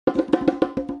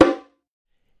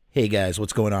Hey guys,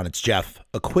 what's going on? It's Jeff.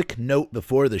 A quick note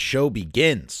before the show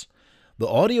begins. The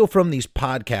audio from these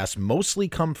podcasts mostly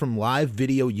come from live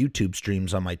video YouTube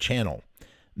streams on my channel.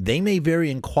 They may vary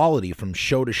in quality from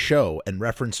show to show and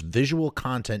reference visual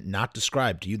content not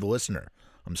described to you, the listener.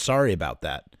 I'm sorry about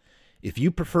that. If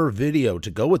you prefer video to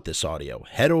go with this audio,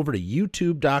 head over to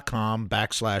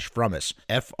youtube.com/Frumess,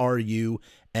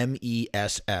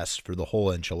 Frumess for the whole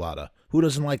enchilada. Who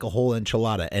doesn't like a whole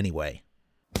enchilada anyway?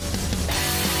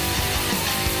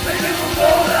 Make it for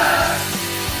Lola!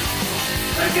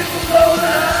 Make it for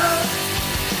Lola!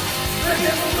 Make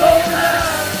it for Lola!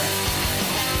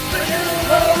 Make it for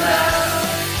Lola!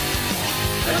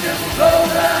 Make it for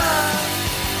Lola!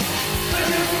 Make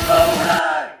it for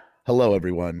Lola! Hello,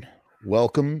 everyone.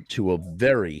 Welcome to a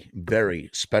very,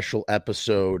 very special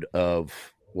episode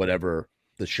of whatever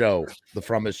the show, the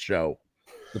Frumess Show,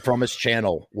 the Frumess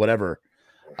Channel, whatever.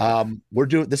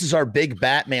 This is our big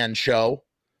Batman show.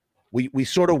 We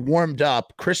sort of warmed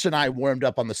up. Chris and I warmed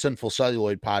up on the Sinful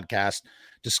Celluloid podcast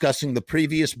discussing the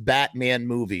previous Batman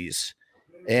movies.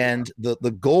 And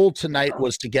the goal tonight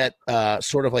was to get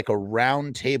sort of like a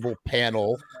round table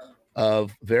panel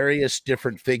of various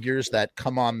different figures that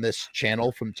come on this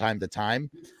channel from time to time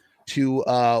to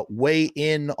weigh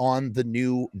in on the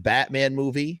new Batman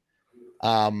movie.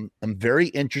 I'm very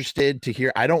interested to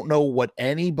hear. I don't know what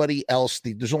anybody else.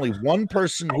 There's only one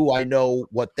person who I know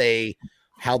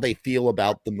how they feel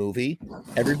about the movie.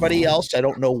 Everybody else, I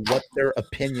don't know what their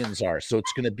opinions are. So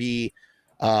it's going to be,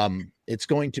 there's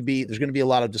going to be a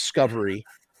lot of discovery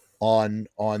on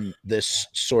this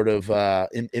sort of,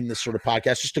 in this sort of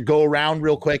podcast. Just to go around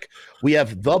real quick, we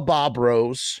have the Bob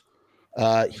Rose.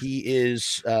 He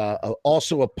is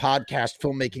also a podcast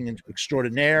filmmaking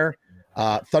extraordinaire,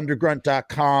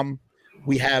 thundergrunt.com.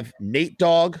 We have Nate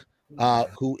Dogg,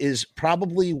 who is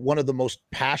probably one of the most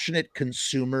passionate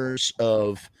consumers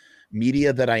of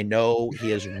media that I know. He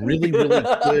has really, really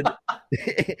good.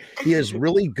 He has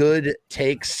really good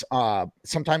takes,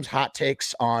 sometimes hot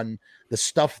takes on the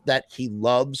stuff that he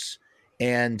loves,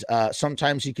 and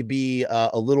sometimes he could be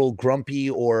a little grumpy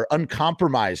or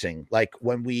uncompromising. Like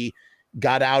when we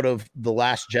got out of The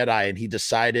Last Jedi, and he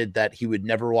decided that he would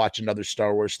never watch another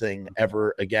Star Wars thing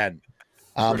ever again.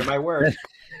 True to my word.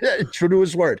 True to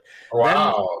his word.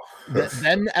 Wow.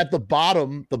 Then at the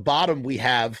bottom we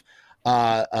have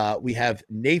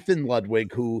Nathan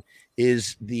Ludwig, who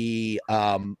is the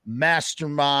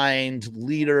mastermind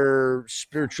leader,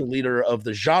 spiritual leader of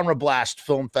the Genre Blast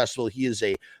Film Festival. He is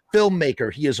a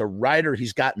filmmaker. He is a writer.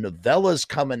 He's got novellas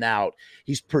coming out.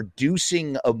 He's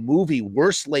producing a movie,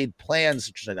 Worst Laid Plans,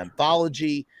 which is an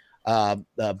anthology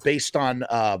based on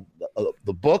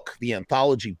the book, the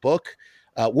anthology book.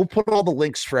 We'll put all the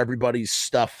links for everybody's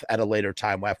stuff at a later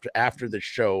time after the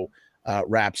show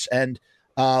wraps. And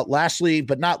lastly,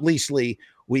 but not leastly,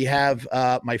 we have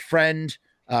my friend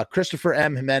Christopher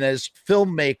M. Jimenez,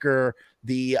 filmmaker,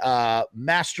 the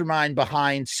mastermind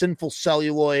behind Sinful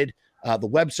Celluloid. The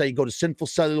website, you go to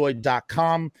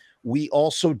sinfulcelluloid.com. We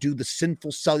also do the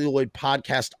Sinful Celluloid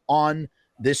podcast on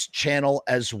this channel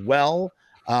as well.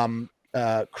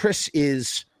 Chris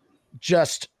is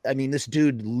just, I mean, this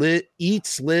dude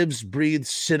eats, lives, breathes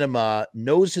cinema,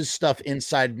 knows his stuff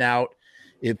inside and out.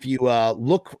 If you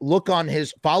look on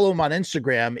follow him on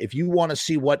Instagram, if you want to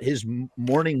see what his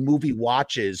morning movie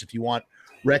watch is, if you want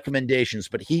recommendations,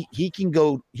 but he can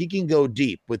go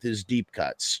deep with his deep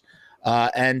cuts.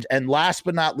 And last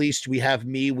but not least, we have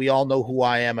me. We all know who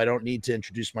I am. I don't need to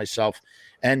introduce myself.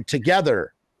 And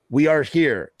together we are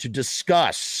here to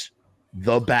discuss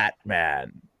the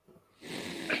Batman.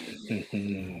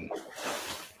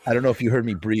 I don't know if you heard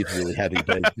me breathe really heavy,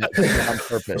 but that's on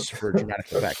purpose for dramatic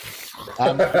effect.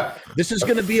 This is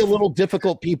going to be a little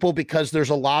difficult, people, because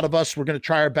there's a lot of us. We're going to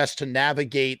try our best to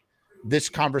navigate this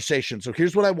conversation. So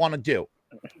here's what I want to do.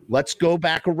 Let's go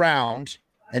back around,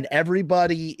 and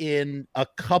everybody in a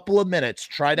couple of minutes,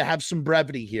 try to have some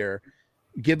brevity here.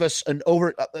 Give us an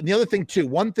over. The other thing, too,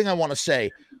 one thing I want to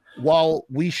say, while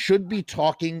we should be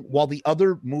talking, while the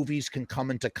other movies can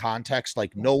come into context,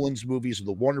 like Nolan's movies or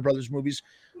the Warner Brothers movies,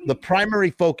 the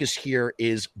primary focus here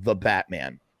is the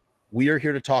Batman. We are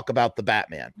here to talk about the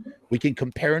Batman. We can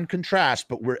compare and contrast,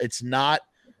 but it's not,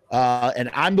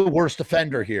 and I'm the worst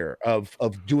offender here of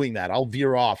doing that. I'll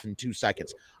veer off in 2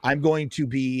 seconds. I'm going to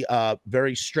be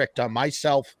very strict on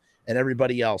myself and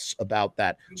everybody else about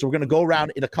that. So we're going to go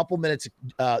around in a couple minutes.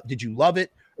 Did you love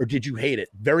it or did you hate it?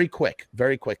 Very quick,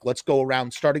 very quick. Let's go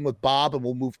around, starting with Bob, and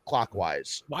we'll move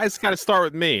clockwise. Why does it got to start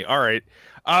with me? All right.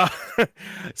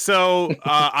 So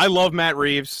I love Matt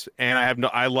Reeves, and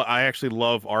I actually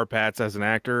love Arpats as an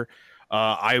actor.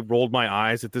 I rolled my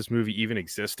eyes at this movie even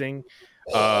existing.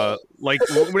 Like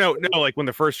no, like when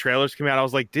the first trailers came out, I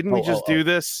was like, didn't we just do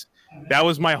this? That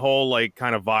was my whole like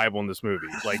kind of vibe on this movie.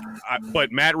 Like,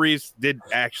 but Matt Reeves did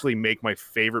actually make my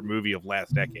favorite movie of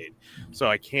last decade, so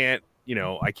I can't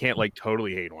like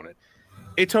totally hate on it.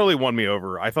 It totally won me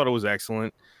over. I thought it was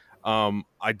excellent. I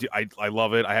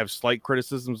love it. I have slight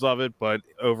criticisms of it, but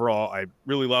overall I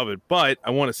really love it. But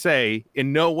I want to say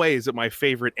in no way is it my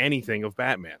favorite anything of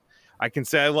Batman. I can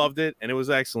say I loved it and it was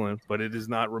excellent, but it is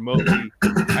not remotely.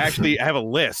 I have a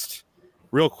list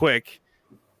real quick.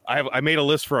 I made a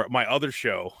list for my other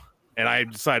show and I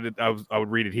decided I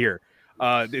would read it here.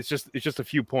 It's just a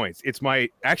few points. It's my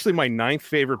ninth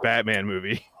favorite Batman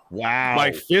movie. Wow.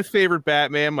 My fifth favorite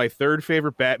Batman, my third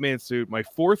favorite Batman suit, my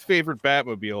fourth favorite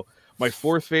Batmobile, my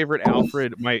fourth favorite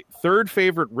Alfred, my third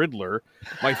favorite Riddler,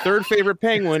 my third favorite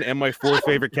Penguin, and my fourth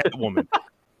favorite Catwoman.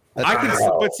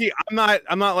 But see,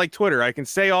 I'm not like Twitter. I can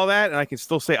say all that, and I can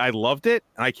still say I loved it,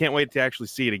 and I can't wait to actually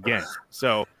see it again.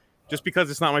 So, just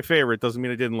because it's not my favorite doesn't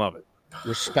mean I didn't love it.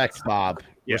 Respect, Bob.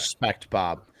 Yeah. Respect,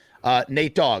 Bob.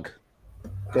 Nate Dogg,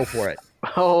 go for it.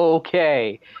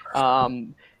 Okay.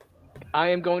 I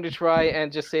am going to try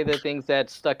and just say the things that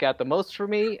stuck out the most for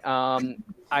me.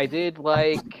 I did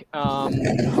like.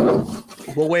 Well,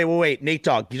 wait, Nate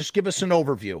Dogg. You just give us an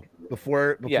overview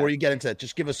before you get into that.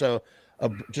 Just give us a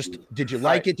did you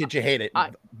like it? Did you hate it?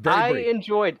 I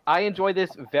enjoyed this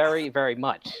very, very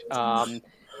much. My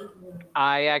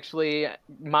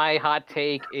hot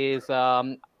take is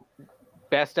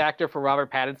best actor for Robert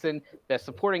Pattinson, best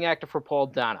supporting actor for Paul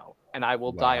Dano, and I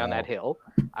will die on that hill.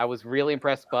 I was really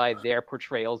impressed by their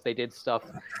portrayals. They did stuff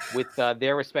with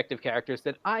their respective characters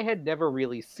that I had never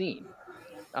really seen.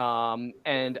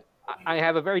 And I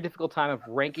have a very difficult time of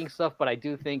ranking stuff, but I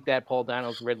do think that Paul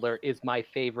Dano's Riddler is my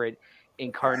favorite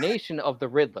incarnation of the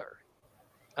Riddler.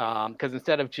 Because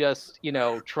instead of just,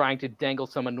 trying to dangle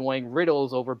some annoying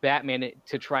riddles over Batman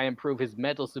to try and prove his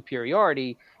mental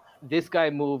superiority, this guy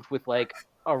moved with like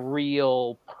a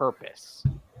real purpose.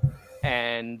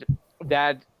 And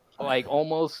that, like,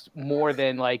 almost more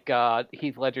than like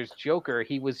Heath Ledger's Joker,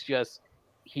 he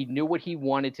knew what he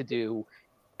wanted to do,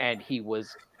 and he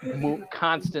was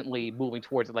constantly moving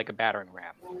towards it like a battering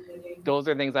ram. Those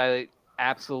are things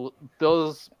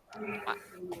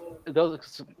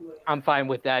I'm fine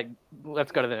with that.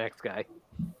 Let's go to the next guy.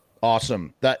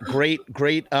 Awesome. That great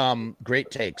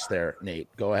takes there, Nate.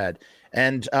 Go ahead.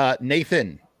 And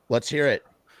Nathan, let's hear it.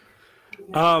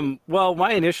 Well,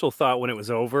 my initial thought when it was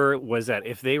over was that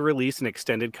if they release an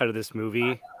extended cut of this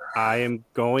movie, I am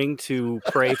going to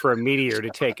pray for a meteor to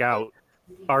take out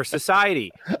our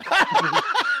society.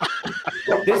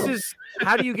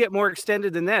 How do you get more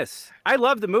extended than this? I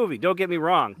love the movie, don't get me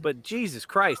wrong, but Jesus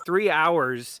Christ, 3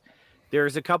 hours.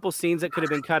 There's a couple scenes that could have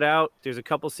been cut out. There's a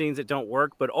couple scenes that don't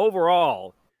work, but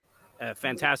overall, a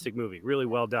fantastic movie, really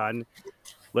well done.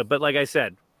 But like I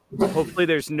said, hopefully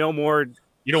there's no more.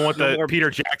 You don't want the Peter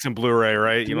Jackson Blu-ray,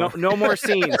 right? No more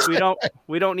scenes. We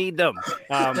don't need them.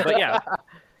 But yeah,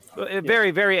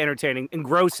 very, very entertaining,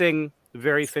 engrossing,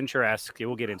 very Fincher-esque.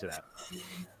 We'll get into that.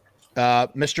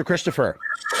 Mr. Christopher.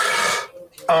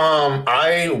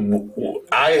 I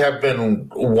have been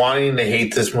wanting to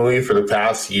hate this movie for the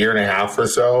past year and a half or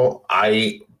so.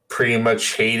 I pretty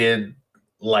much hated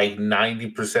like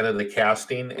 90% of the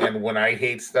casting, and when I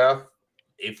hate stuff,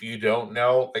 if you don't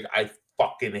know, like I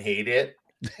fucking hate it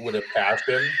with a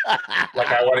passion. Like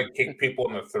I want to kick people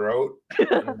in the throat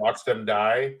and watch them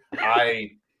die.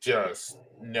 I just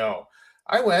no.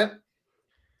 I went,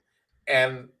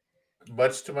 and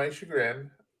much to my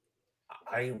chagrin,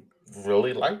 I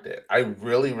really liked it. I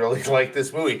really, really like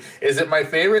this movie. Is it my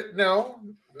favorite? No.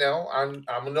 I'm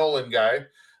a Nolan guy,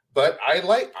 but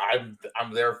I'm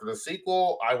there for the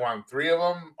sequel. I want 3 of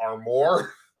them or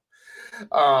more.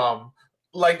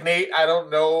 Like Nate, I don't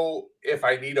know if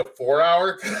I need a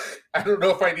 4-hour cut. I don't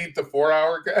know if I need the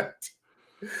 4-hour cut.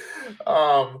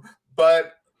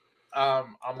 But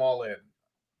I'm all in.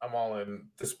 I'm all in,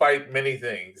 despite many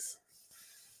things.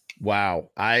 Wow.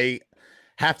 I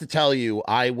have to tell you,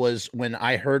 when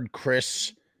I heard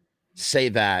Chris say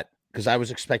that, because I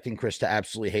was expecting Chris to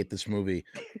absolutely hate this movie.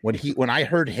 When I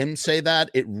heard him say that,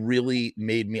 it really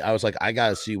made me, I was like, I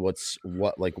gotta see what's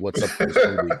up with this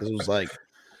movie. Because it was like,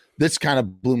 this kind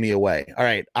of blew me away. All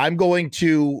right. I'm going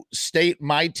to state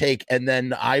my take, and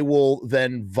then I will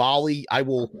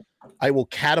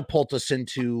catapult us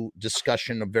into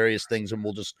discussion of various things, and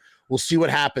we'll see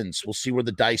what happens. We'll see where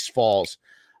the dice falls.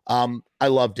 I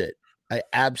loved it. I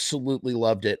absolutely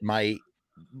loved it. I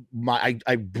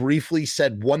briefly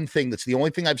said one thing. That's the only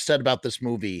thing I've said about this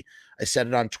movie. I said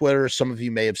it on Twitter. Some of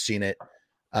you may have seen it.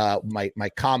 my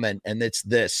comment, and it's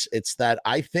this. It's that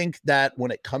I think that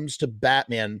when it comes to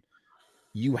Batman,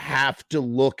 you have to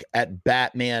look at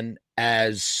Batman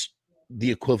as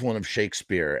the equivalent of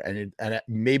Shakespeare. And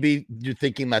maybe you're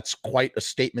thinking that's quite a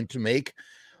statement to make,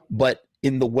 but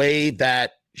in the way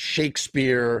that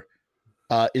Shakespeare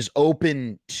is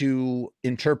open to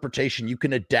interpretation, you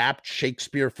can adapt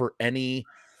Shakespeare for any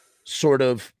sort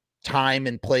of time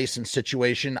and place and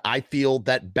situation. I feel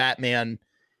that Batman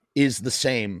is the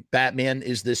same. Batman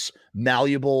is this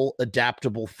malleable,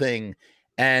 adaptable thing.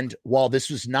 And while this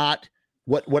was not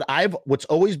what's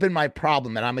always been my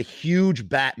problem, and I'm a huge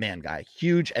Batman guy,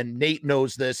 huge, and Nate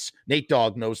knows this, Nate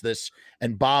Dogg knows this,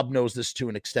 and Bob knows this to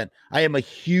an extent. I am a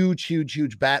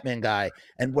huge Batman guy.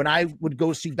 And when I would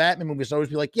go see Batman movies, I'd always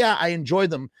be like, yeah, I enjoy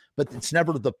them, but it's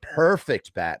never the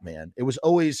perfect Batman. There was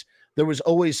always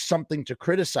something to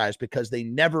criticize because they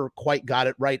never quite got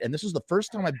it right. And this is the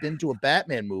first time I've been to a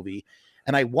Batman movie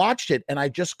and I watched it and I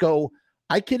just go,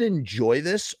 I can enjoy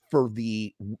this for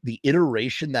the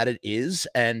iteration that it is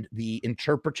and the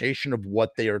interpretation of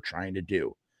what they are trying to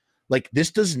do. Like,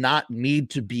 this does not need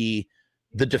to be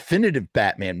the definitive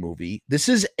Batman movie. This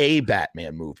is a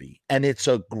Batman movie, and it's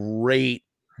a great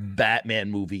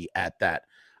Batman movie at that.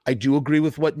 I do agree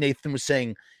with what Nathan was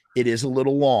saying. It is a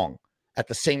little long. At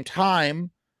the same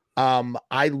time,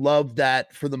 I love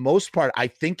that for the most part, I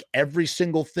think every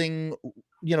single thing,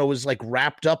 is like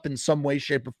wrapped up in some way,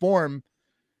 shape, or form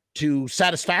to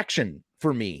satisfaction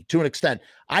for me to an extent.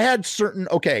 I had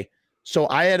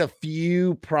a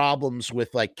few problems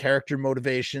with like character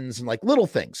motivations and like little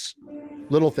things.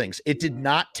 It did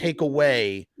not take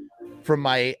away from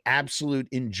my absolute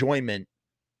enjoyment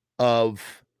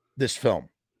of this film.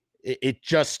 I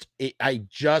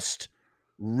just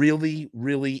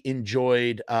really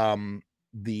enjoyed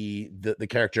the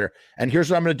character. And here's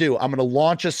what I'm going to do. I'm going to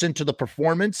launch us into the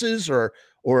performances or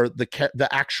the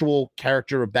actual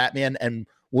character of Batman, and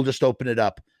we'll just open it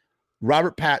up.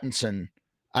 Robert Pattinson.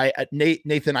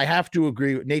 Nathan, I have to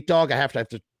agree. Nate Dogg, I have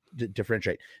to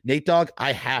differentiate. Nate Dogg,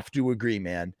 I have to agree,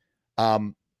 man.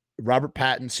 Robert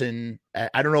Pattinson,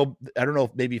 I don't know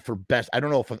if maybe for best, I don't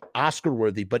know if Oscar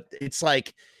worthy, but it's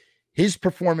like his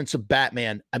performance of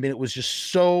Batman. I mean, it was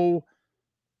so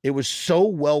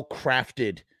well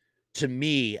crafted to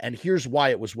me. And here's why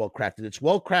it was well crafted. It's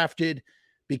well crafted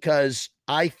because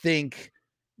I think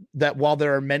that while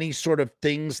there are many sort of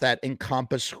things that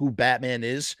encompass who Batman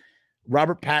is,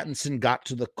 Robert Pattinson got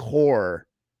to the core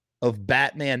of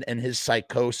Batman and his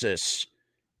psychosis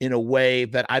in a way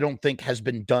that I don't think has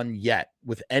been done yet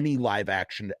with any live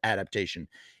action adaptation.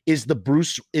 Does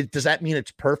that mean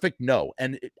it's perfect? No.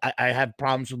 And I have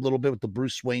problems a little bit with the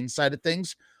Bruce Wayne side of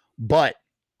things, but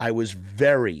I was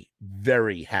very,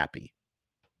 very happy.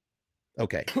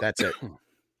 Okay, that's it.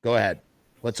 Go ahead.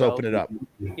 Let's open it up.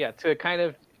 Yeah, to kind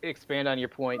of expand on your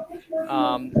point,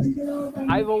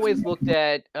 I've always looked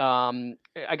at, I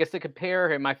guess to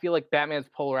compare him, I feel like Batman's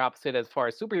polar opposite as far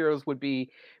as superheroes would be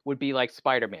like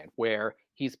Spider-Man, where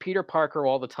he's Peter Parker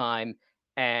all the time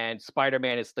and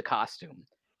Spider-Man is the costume.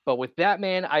 But with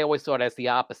Batman, I always saw it as the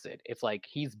opposite. It's like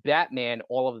he's Batman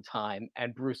all of the time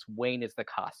and Bruce Wayne is the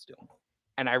costume.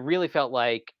 And I really felt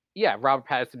like, yeah, Robert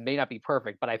Pattinson may not be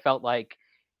perfect, but I felt like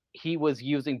he was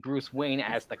using Bruce Wayne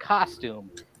as the costume,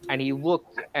 and he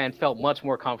looked and felt much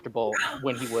more comfortable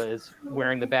when he was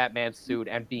wearing the Batman suit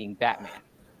and being Batman.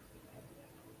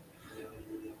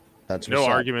 That's no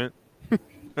argument.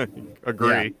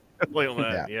 Agree.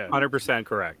 Yeah. 100%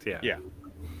 correct. Yeah.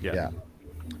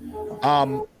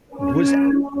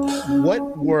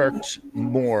 What worked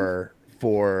more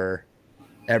for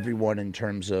everyone in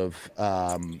terms of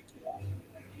how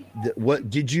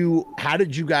did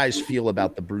you guys feel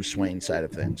about the Bruce Wayne side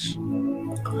of things?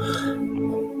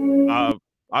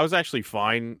 I was actually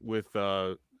fine with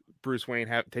Bruce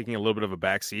Wayne taking a little bit of a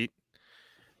backseat,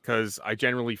 because I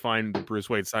generally find the Bruce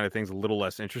Wayne side of things a little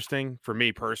less interesting for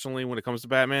me personally when it comes to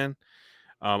Batman.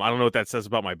 I don't know what that says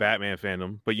about my Batman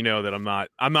fandom, but you know that I'm not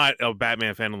a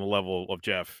Batman fan on the level of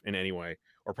Jeff in any way,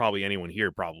 or probably anyone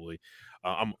here. Probably,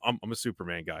 I'm a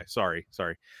Superman guy. Sorry.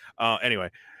 Anyway,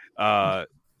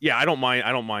 yeah, I don't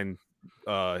mind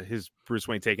his Bruce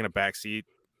Wayne taking a backseat.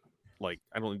 Like,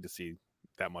 I don't need to see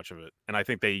that much of it, and I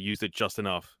think they used it just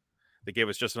enough. They gave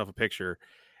us just enough a picture,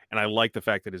 and I like the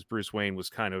fact that his Bruce Wayne was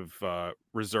kind of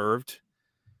reserved.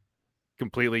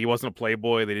 Completely, he wasn't a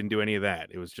playboy. They didn't do any of that.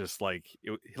 It was just like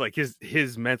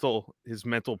his mental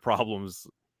problems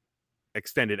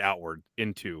extended outward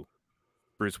into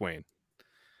Bruce Wayne.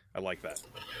 I like that.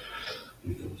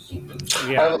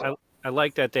 Yeah, I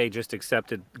like that they just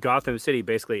accepted, Gotham City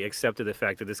basically accepted the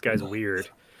fact that this guy's weird.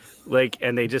 Like,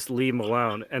 and they just leave him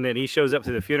alone. And then he shows up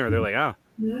to the funeral. They're like, oh,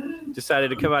 decided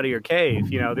to come out of your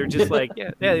cave. You know, they're just like,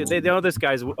 yeah, they know this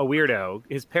guy's a weirdo.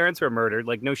 His parents were murdered.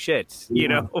 Like, no shit, you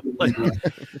know? Like,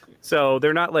 so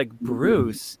they're not like,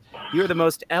 Bruce, you're the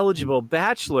most eligible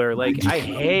bachelor. Like, I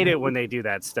hate it when they do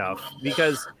that stuff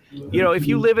because, you know, if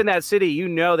you live in that city, you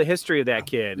know the history of that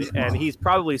kid, and he's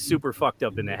probably super fucked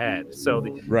up in the head. So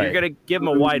you're going to give him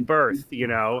a wide berth, you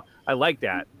know? I like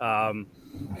that.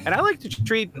 And I like to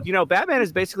treat, you know, Batman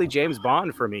is basically James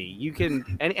Bond for me. You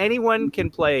can, and anyone can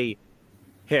play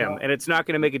him, and it's not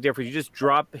going to make a difference. You just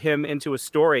drop him into a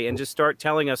story and just start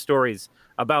telling us stories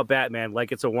about Batman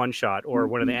like it's a one-shot or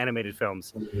one of the animated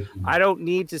films. I don't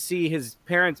need to see his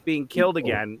parents being killed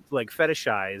again, like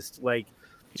fetishized. Like,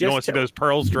 you don't want to see those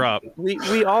pearls drop.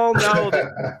 We all know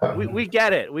that. We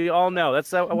get it. We all know.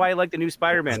 That's why I like the new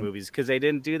Spider-Man movies, because they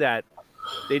didn't do that.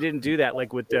 They didn't do that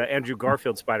like with Andrew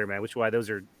Garfield Spider-Man, which is why those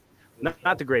are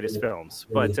not the greatest films.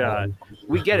 But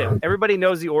we get it. Everybody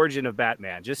knows the origin of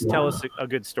Batman. Just tell us a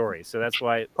good story. So that's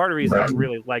why part of the reason I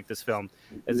really like this film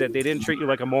is that they didn't treat you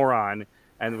like a moron.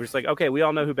 And we're just like, okay, we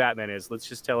all know who Batman is. Let's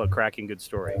just tell a cracking good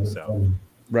story. So,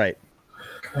 right.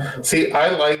 See, I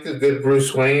like a good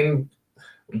Bruce Wayne,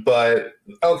 but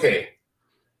okay.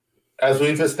 As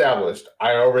we've established,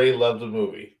 I already love the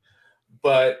movie,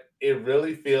 but it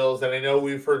really feels, and I know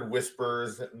we've heard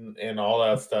whispers and all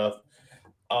that stuff.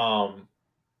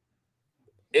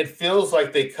 It feels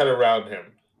like they cut around him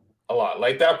a lot.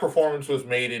 Like that performance was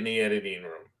made in the editing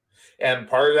room. And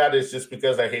part of that is just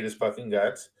because I hate his fucking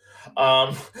guts.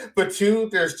 But two,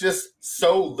 there's just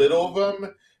so little of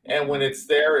them. And when it's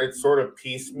there, it's sort of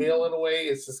piecemeal in a way.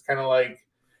 It's just kind of like,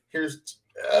 here's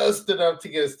just enough to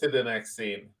get us to the next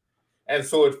scene. And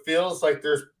so it feels like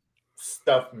there's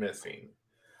stuff missing.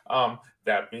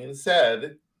 That being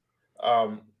said,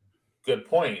 good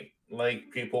point.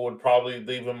 Like, people would probably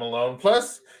leave him alone.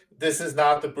 Plus, this is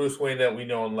not the Bruce Wayne that we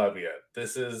know and love yet.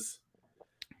 This is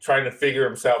trying to figure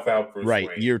himself out, Bruce Wayne.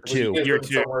 Year two. Year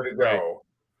two. Somewhere to go. Right.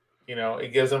 You know,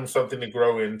 it gives him something to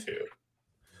grow into.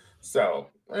 So,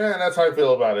 that's how I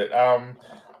feel about it.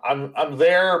 I'm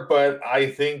there, but I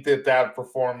think that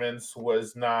performance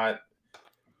was not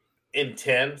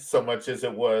intense so much as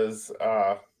it was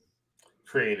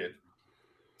created.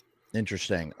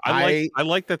 Interesting. I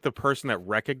like that the person that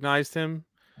recognized him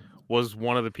was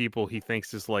one of the people he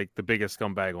thinks is like the biggest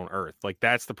scumbag on earth. Like,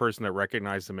 that's the person that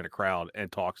recognized him in a crowd and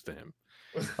talks to him.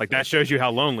 Like, that shows you how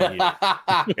lonely he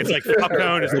is. It's like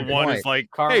Falcone is the one who's like,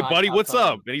 "Hey, buddy, what's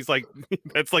up?" And he's like,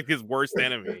 that's like his worst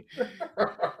enemy.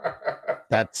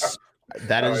 That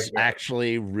is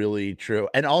actually really true.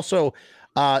 And also,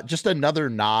 just another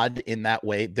nod in that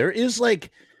way. There's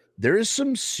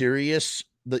some serious.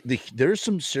 There's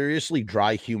some seriously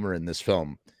dry humor in this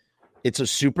film. It's a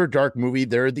super dark movie.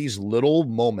 There are these little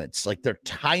moments, like they're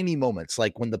tiny moments,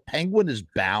 like when the Penguin is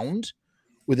bound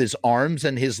with his arms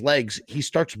and his legs, he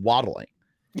starts waddling.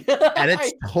 And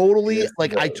it's totally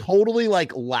like, I totally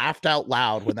like laughed out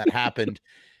loud when that happened.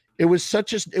 It was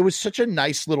such a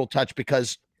nice little touch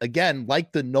because, again,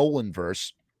 like the Nolan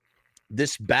verse,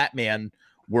 this Batman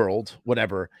world,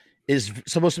 whatever, is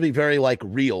supposed to be very like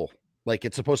real. Like,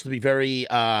 it's supposed to be very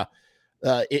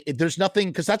there's nothing,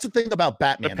 because that's the thing about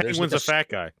Batman. The Penguin's a fat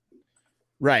guy,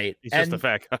 right? He's just a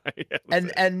fat guy.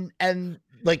 and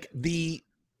like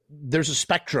there's a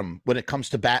spectrum when it comes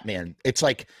to Batman. It's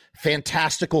like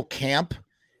fantastical camp,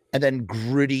 and then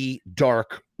gritty,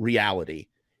 dark reality,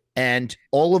 and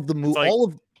all of the all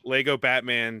of Lego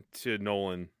Batman to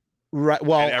Nolan. Right.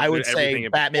 Well, I would say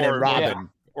Batman and Robin.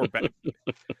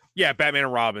 Yeah. Batman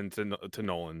and Robin to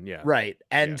Nolan. Yeah. Right.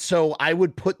 And so I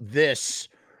would put this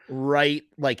right,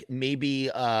 like maybe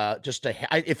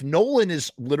if Nolan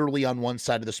is literally on one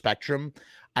side of the spectrum,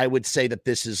 I would say that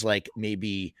this is like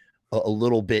maybe a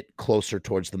little bit closer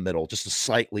towards the middle, just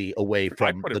slightly away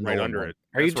from the right Nolan under one. it.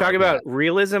 Are you talking about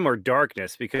realism or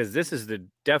darkness? Because this is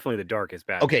definitely the darkest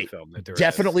Batman film that there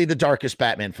definitely is. The darkest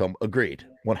Batman film. Agreed.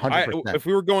 100%. If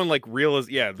we were going like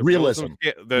realism, the realism.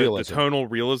 The tonal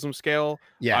realism scale,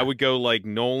 I would go like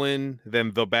Nolan,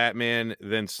 then the Batman,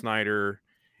 then Snyder,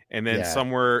 and then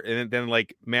somewhere, and then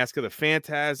like Mask of the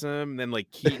Phantasm, then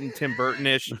like Keaton, Tim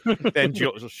Burton-ish, then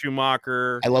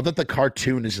Schumacher. I love that the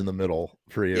cartoon is in the middle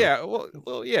for you. Yeah,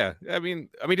 well, yeah. I mean,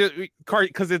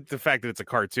 because the fact that it's a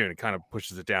cartoon, it kind of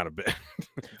pushes it down a bit.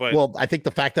 But well, I think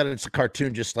the fact that it's a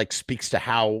cartoon just like speaks to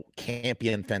how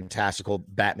campy and fantastical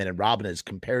Batman and Robin is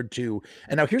compared to.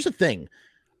 And now here's the thing,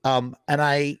 and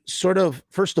I sort of,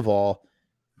 first of all,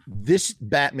 this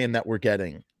Batman that we're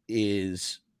getting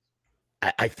is.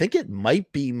 I think it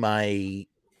might be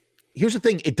here's the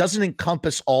thing. It doesn't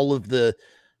encompass all of the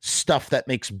stuff that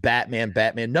makes Batman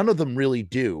Batman. None of them really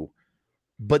do.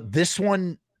 But this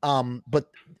one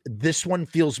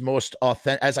feels most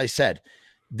authentic. As I said,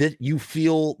 that you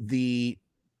feel the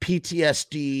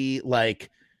PTSD, like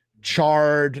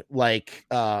charred, like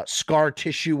scar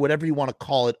tissue, whatever you want to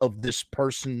call it, of this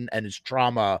person and his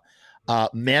trauma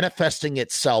manifesting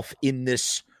itself in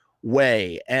this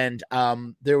way. And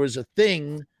there was a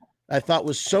thing I thought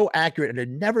was so accurate, and I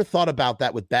never thought about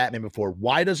that with Batman before.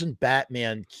 Why doesn't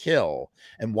Batman kill?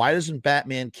 And why doesn't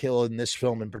Batman kill in this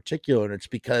film in particular? And it's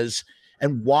because,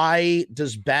 and why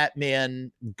does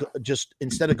Batman just,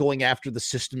 instead of going after the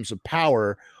systems of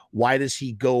power, why does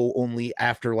he go only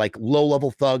after like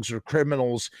low-level thugs or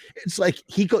criminals? It's like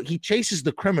he chases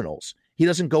the criminals. He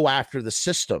doesn't go after the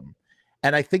system.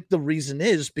 And I think the reason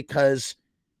is because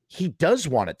he does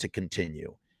want it to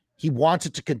continue. He wants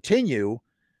it to continue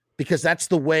because that's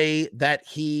the way that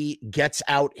he gets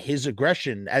out his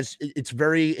aggression. As it's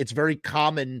very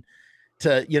common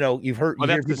to, you've heard. Oh,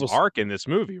 that's his arc in this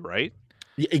movie, right?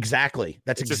 Exactly.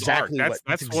 That's exactly what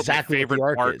my favorite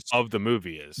part of the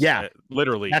movie is. Yeah,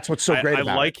 literally. That's what's so great about it.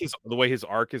 I like the way his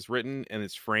arc is written and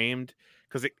it's framed,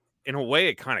 because in a way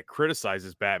it kind of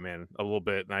criticizes Batman a little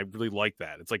bit, and I really like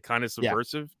that. It's like kind of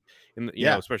subversive, you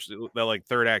know, especially that like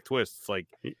third act twist. It's like,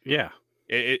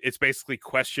 it's basically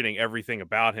questioning everything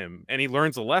about him, and he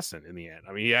learns a lesson in the end.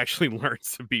 I mean, he actually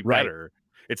learns to be better.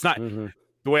 It's not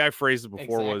the way I phrased it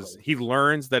before was he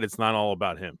learns that it's not all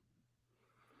about him.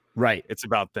 Right. It's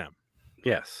about them.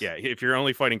 Yes. Yeah. If you're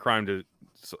only fighting crime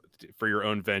for your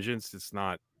own vengeance, it's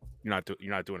not, you're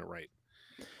not doing it right.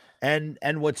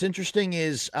 And what's interesting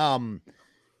is,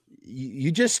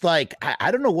 you just like,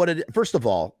 I don't know what it, first of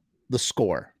all, the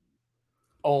score.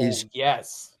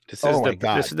 Yes. This is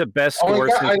the best score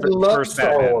since I love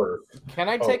Star Wars. Can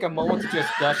I take a moment to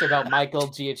just gush about Michael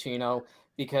Giacchino,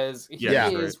 because he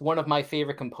is one of my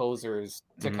favorite composers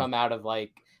to come out of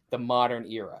like the modern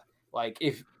era. Like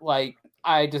the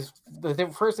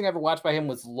first thing I ever watched by him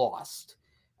was Lost.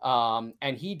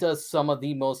 And he does some of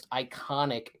the most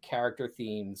iconic character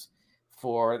themes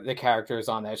for the characters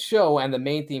on that show. And the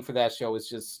main theme for that show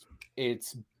is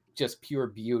it's just pure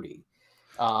beauty.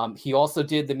 He also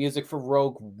did the music for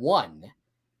Rogue One.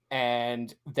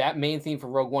 And that main theme for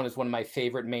Rogue One is one of my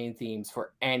favorite main themes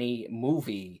for any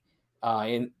movie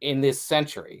in this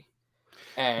century.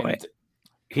 And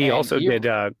he also did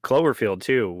Cloverfield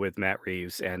too with Matt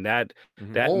Reeves, and that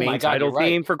main title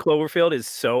theme for Cloverfield is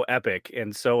so epic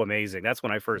and so amazing. That's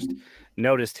when I first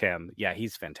noticed him. Yeah,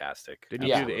 he's fantastic. Did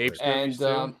he do the Apes movies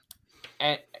too?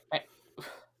 And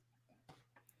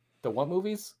the what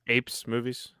movies? Apes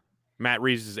movies. Matt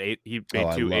Reeves is He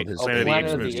made two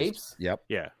Planet of the Apes. Yep.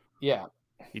 Yeah.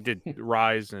 He did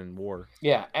Rise and War.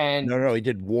 Yeah, and no, he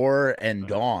did War and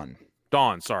Dawn.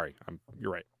 Dawn. Sorry,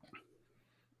 you're right.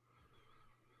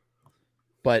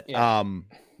 But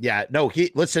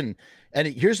listen, and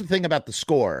here's the thing about the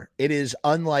score. It is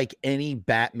unlike any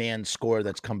Batman score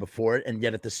that's come before it, and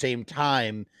yet at the same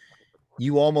time,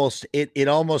 it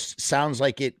almost sounds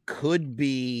like it could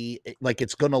be like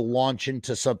it's going to launch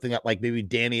into something that like maybe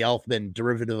Danny Elfman,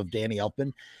 derivative of Danny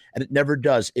Elfman, and it never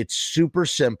does. It's super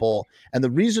simple. And the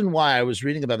reason why I was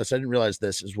reading about this, I didn't realize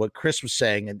this, is what Chris was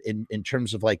saying in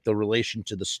terms of like the relation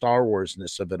to the Star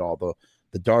Wars-ness of it all,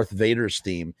 the Darth Vader's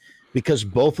theme, because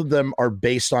both of them are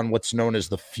based on what's known as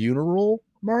the Funeral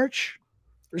March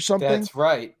or something. That's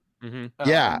right. Mm-hmm.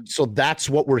 Yeah. So that's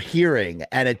what we're hearing.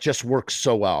 And it just works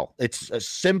so well. It's a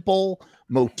simple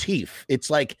motif. It's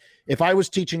like if I was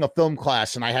teaching a film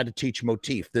class and I had to teach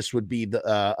motif, this would be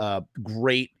the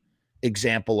great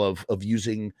example of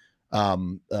using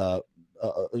a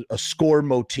score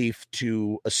motif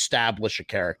to establish a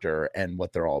character and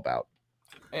what they're all about.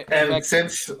 And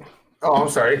since... Oh, I'm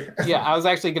sorry. Yeah, I was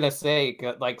actually going to say,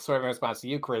 like, sort of in response to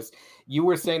you, Chris, you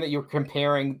were saying that you were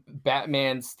comparing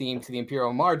Batman's theme to the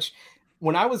Imperial March.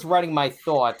 When I was writing my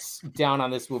thoughts down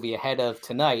on this movie ahead of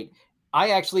tonight,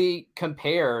 I actually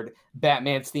compared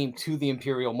Batman's theme to the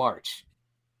Imperial March.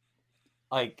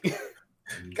 Like,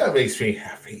 that makes me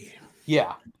happy.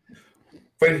 Yeah.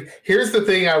 But here's the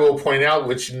thing I will point out,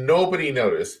 which nobody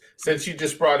noticed. Since you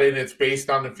just brought in, it's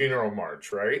based on the Funeral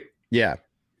March, right? Yeah.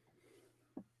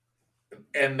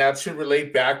 And that should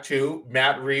relate back to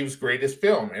Matt Reeves' greatest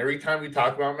film. Every time we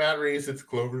talk about Matt Reeves, it's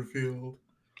Cloverfield.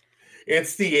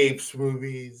 It's the Apes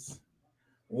movies.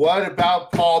 What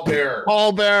about Paul Bearer?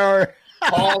 Paul Bearer.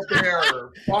 Paul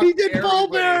Bearer. He did Paul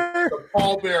Bearer. The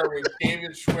Paul Bearer with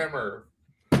David Schwimmer.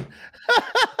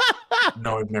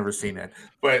 No, I've never seen it.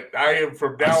 But I am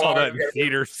from now saw on. That in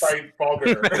theaters. Paul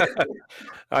Bearer.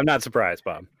 I'm not surprised,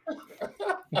 Bob.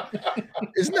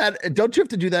 Don't you have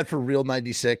to do that for Real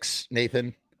 96,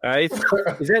 Nathan? Is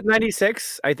that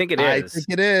 96? I think it is. I think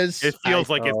it is. It feels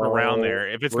like it's around there.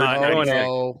 If it's not doing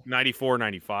 96, 94,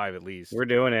 95 at least. We're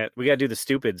doing it. We got to do the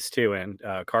stupids too, and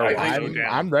carpool.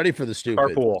 I'm ready for the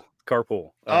stupid.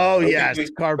 Carpool. Oh yes,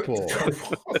 carpool.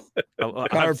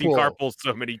 I've seen Carpool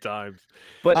so many times.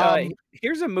 But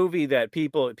here's a movie that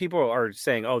people are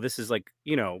saying, oh, this is like,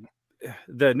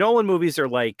 the Nolan movies are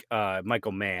like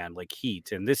Michael Mann, like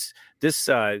Heat, and this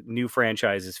new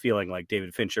franchise is feeling like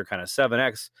David Fincher, kind of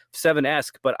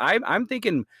 7-esque. But I'm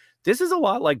thinking this is a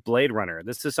lot like Blade Runner.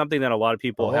 This is something that a lot of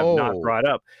people have not brought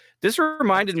up. This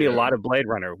reminded me a lot of Blade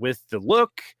Runner with the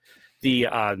look, the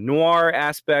noir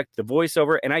aspect, the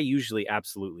voiceover, and I usually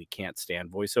absolutely can't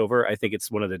stand voiceover. I think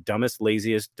it's one of the dumbest,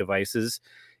 laziest devices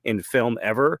in film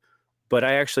ever. But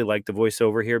I actually like the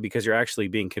voiceover here because you're actually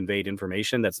being conveyed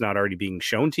information that's not already being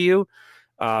shown to you.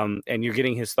 And you're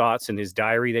getting his thoughts in his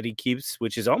diary that he keeps,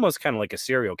 which is almost kind of like a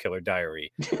serial killer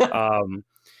diary.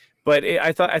 But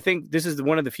I think this is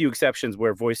one of the few exceptions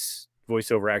where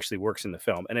voiceover actually works in the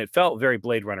film. And it felt very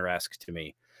Blade Runner-esque to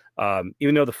me.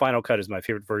 Even though the final cut is my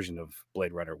favorite version of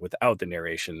Blade Runner without the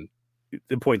narration,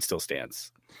 the point still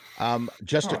stands.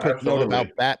 Just a quick note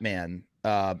about Batman.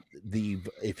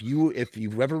 If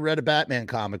you've ever read a Batman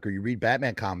comic or you read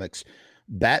Batman comics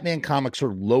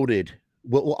are loaded.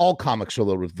 Well, all comics are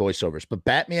loaded with voiceovers, but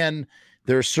Batman,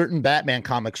 there are certain Batman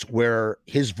comics where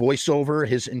his voiceover,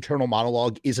 his internal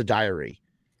monologue is a diary.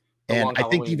 And I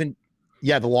think even,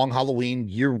 the Long Halloween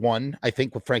Year One, I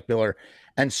think, with Frank Miller.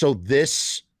 And so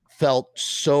this felt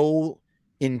so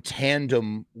in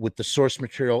tandem with the source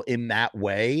material in that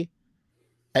way.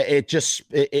 It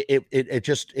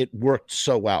worked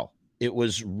so well. It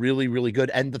was really, really good.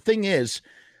 And the thing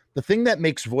that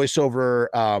makes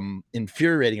voiceover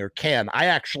infuriating, or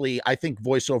I think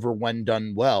voiceover when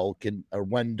done well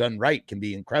when done right can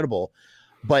be incredible.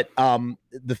 But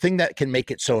the thing that can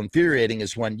make it so infuriating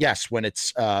is when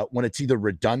it's either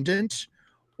redundant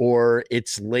or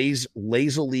it's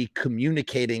lazily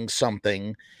communicating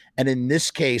something. And in this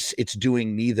case, it's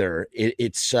doing neither.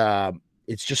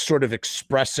 It's just sort of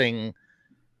expressing,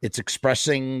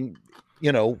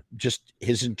 just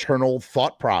his internal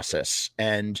thought process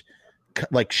and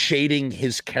like shading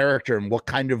his character and what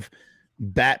kind of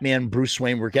Batman Bruce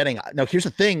Wayne we're getting. Now, here's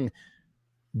the thing.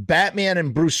 Batman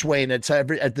and Bruce Wayne, there's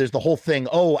the whole thing.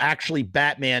 Oh, actually,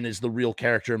 Batman is the real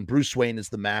character and Bruce Wayne is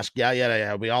the mask.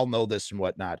 Yeah. We all know this and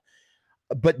whatnot.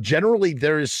 But generally,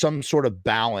 there is some sort of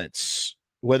balance,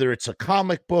 whether it's a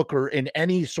comic book or in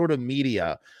any sort of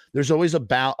media. There's always a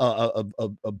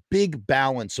big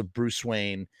balance of Bruce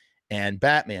Wayne and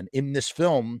Batman. In this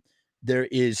film, there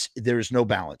is no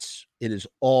balance. It is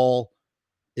all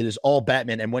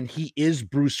Batman. And when he is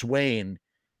Bruce Wayne,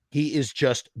 he is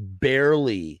just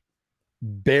barely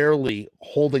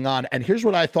holding on. And here's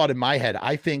what I thought in my head.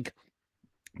 I think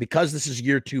because this is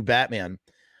Year 2 Batman,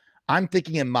 I'm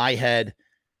thinking in my head,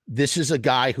 this is a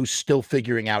guy who's still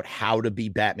figuring out how to be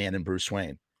Batman and Bruce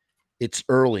Wayne. It's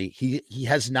early. He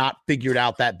has not figured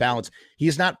out that balance. He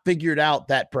has not figured out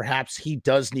that perhaps he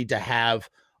does need to have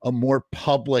a more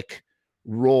public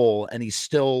role, and he's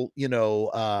still,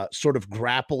 sort of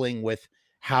grappling with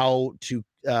how to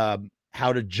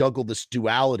juggle this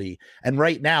duality. And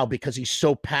right now, because he's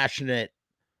so passionate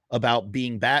about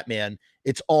being Batman,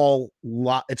 it's all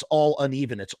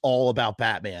uneven. It's all about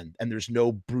Batman, and there's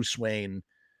no Bruce Wayne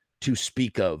to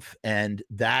speak of, and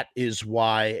that is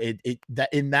why that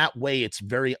in that way it's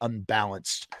very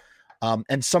unbalanced.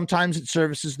 And sometimes it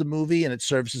services the movie and it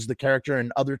services the character,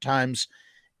 and other times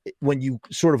when you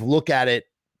sort of look at it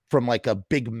from like a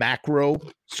big macro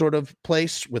sort of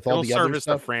place with all the other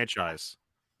stuff, the franchise.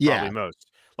 Yeah, most.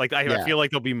 Like I feel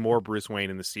like there'll be more Bruce Wayne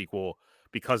in the sequel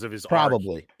because of his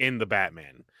probably arc in the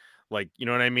Batman. Like, you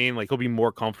know what I mean? Like he'll be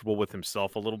more comfortable with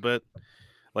himself a little bit.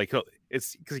 Like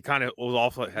it's because he kind of will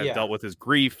also have dealt with his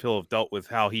grief. He'll have dealt with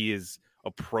how he is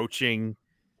approaching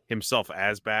himself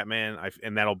as Batman,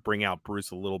 and that'll bring out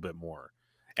Bruce a little bit more.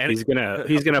 And he's gonna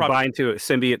buy into a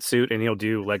symbiote suit, and he'll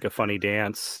do like a funny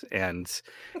dance, and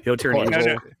he'll turn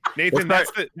evil. Nathan,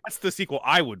 that's the sequel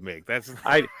I would make.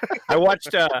 I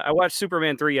watched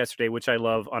Superman 3 yesterday, which I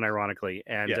love unironically,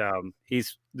 and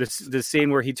he's the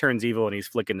scene where he turns evil and he's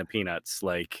flicking the peanuts.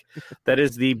 Like that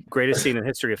is the greatest scene in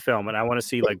history of film, and I want to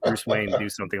see like Bruce Wayne do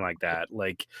something like that.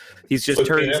 Like he's just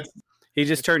turned. He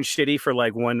just turned shitty for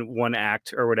like one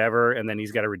act or whatever, and then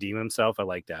he's got to redeem himself. I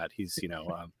like that. He's,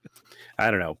 I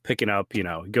don't know, picking up,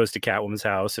 goes to Catwoman's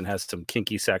house and has some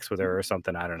kinky sex with her or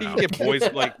something. I don't know. You get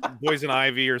poison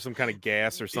ivy or some kind of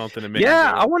gas or something.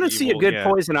 I want to see a good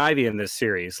poison ivy in this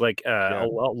series, like a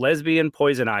lesbian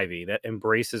poison ivy that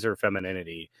embraces her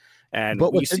femininity. And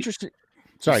but what's interesting.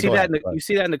 Sorry, you see go that ahead, in the, go ahead. you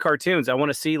see that in the cartoons. I want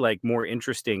to see like more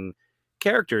interesting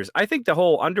characters. I think the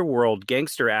whole underworld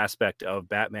gangster aspect of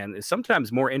Batman is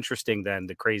sometimes more interesting than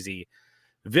the crazy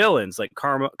villains like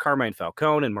Carmine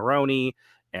Falcone and Maroni,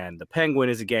 and the Penguin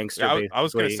is a gangster. Yeah, I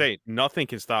was going to basically. say nothing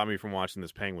can stop me from watching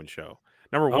this Penguin show.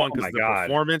 Number Oh one, because my the God.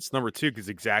 performance. Number two, because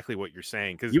exactly what you're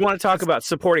saying. Because You want to talk about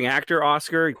supporting actor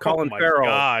Oscar Colin my Farrell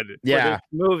God, for Yeah. this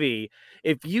movie?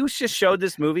 If you just showed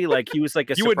this movie like he was like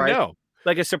a you wouldn't surprise, know.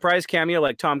 like a surprise cameo,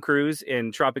 like Tom Cruise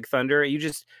in Tropic Thunder,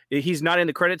 he's not in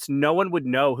the credits. No one would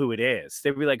know who it is.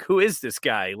 They'd be like, "Who is this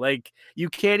guy?" Like you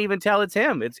can't even tell it's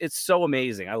him. It's so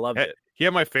amazing. I loved it. He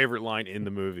had my favorite line in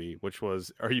the movie, which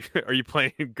was, "Are you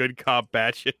playing good cop,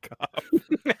 bad shit cop?"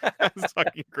 That's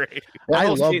fucking great. I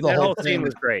love the that whole whole thing. scene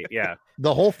was great. Yeah,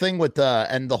 The whole thing with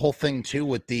and the whole thing too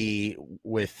with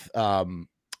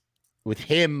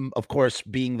him, of course,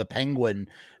 being the Penguin,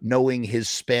 knowing his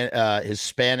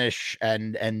Spanish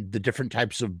and the different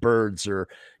types of birds, or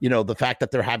the fact that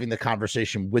they're having the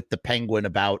conversation with the Penguin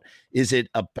about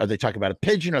are they talking about a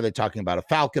pigeon? Are they talking about a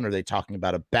falcon? Are they talking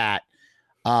about a bat?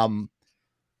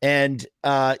 He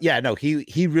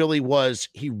really was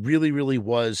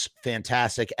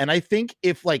fantastic. And I think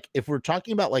if we're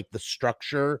talking about like the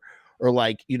structure or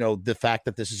the fact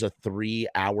that this is a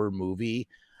 3-hour movie,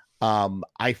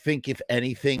 I think if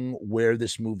anything where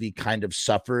this movie kind of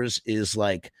suffers is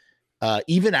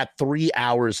even at 3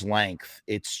 hours length,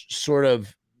 it's sort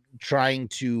of trying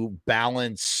to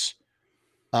balance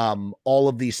all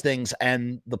of these things,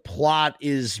 and the plot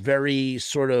is very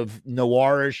sort of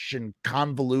noirish and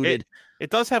convoluted. It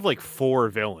does have like 4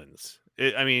 villains.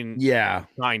 Yeah,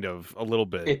 kind of a little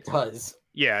bit. It does.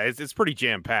 Yeah, it's pretty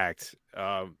jam packed.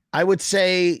 I would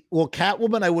say, well,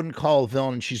 Catwoman, I wouldn't call a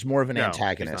villain. She's more of an No,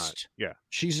 antagonist. Yeah,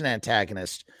 she's an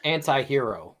antagonist.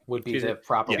 Anti-hero would be the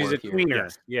proper she's word a here.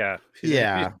 tweener. Yeah,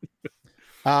 Yeah.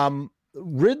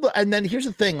 Riddler, and then here's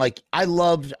the thing,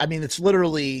 it's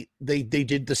literally they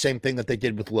did the same thing that they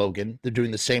did with Logan. They're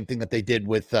doing the same thing that they did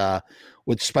with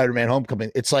Spider-Man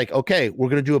Homecoming. It's like, okay, we're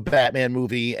gonna do a Batman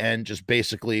movie and just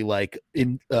basically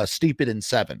steep it in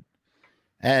 7.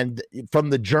 And from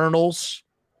the journals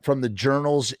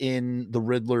in the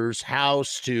Riddler's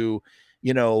house to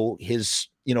his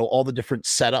all the different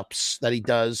setups that he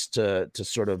does to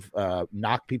sort of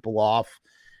knock people off.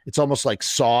 It's almost like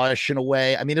Saw-ish in a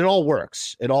way. I mean, it all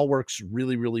works. It all works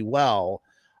really, really well.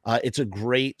 It's a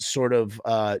great sort of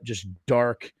just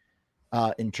dark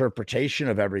interpretation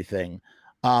of everything.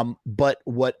 But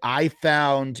what I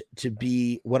found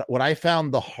what I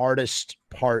found the hardest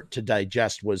part to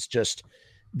digest was just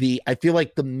I feel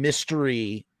like the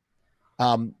mystery.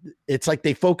 It's like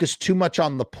they focused too much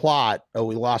on the plot. Oh,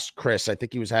 we lost Chris. I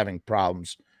think he was having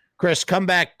problems. Chris, come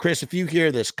back. Chris, if you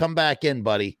hear this, come back in,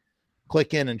 buddy.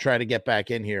 Click in and try to get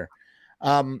back in here.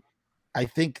 I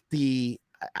think I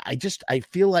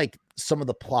feel like some of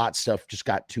the plot stuff just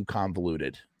got too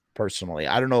convoluted personally.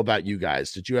 I don't know about you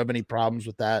guys. Did you have any problems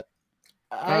with that?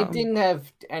 I didn't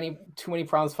have too many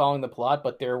problems following the plot,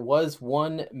 but there was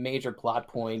one major plot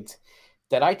point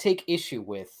that I take issue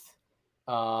with,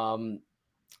 largely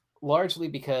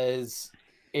because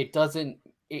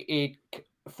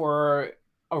for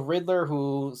a Riddler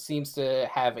who seems to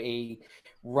have a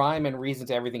rhyme and reason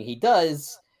to everything he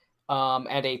does,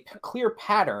 and a clear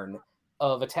pattern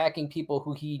of attacking people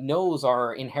who he knows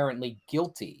are inherently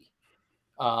guilty.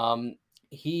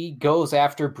 He goes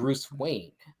after Bruce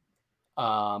Wayne,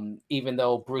 even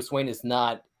though Bruce Wayne is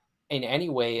not in any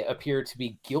way appear to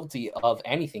be guilty of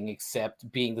anything except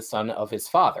being the son of his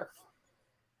father.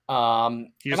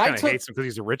 He just kind of hates him because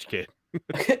he's a rich kid.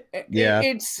 Yeah.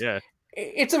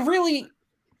 It's a really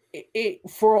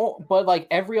but like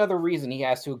every other reason, he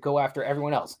has to go after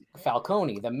everyone else.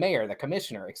 Falcone, the mayor, the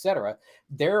commissioner, etc.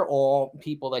 They're all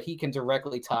people that he can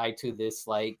directly tie to this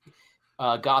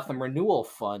Gotham Renewal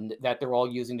Fund that they're all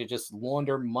using to just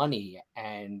launder money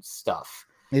and stuff.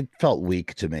 It felt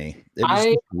weak to me. It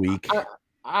was weak.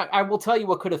 I will tell you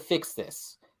what could have fixed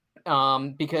this.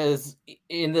 Because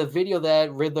in the video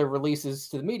that Riddler releases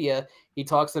to the media, he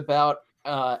talks about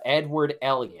Edward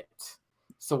Elliot.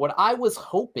 So what I was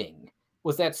hoping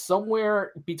was that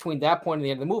somewhere between that point and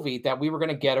the end of the movie, that we were going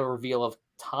to get a reveal of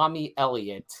Tommy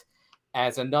Elliot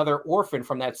as another orphan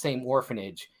from that same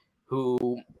orphanage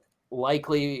who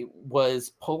likely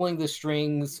was pulling the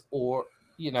strings or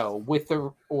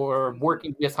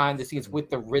working behind the scenes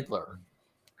with the Riddler,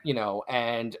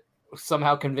 and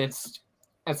somehow convinced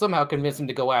him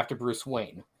to go after Bruce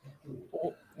Wayne.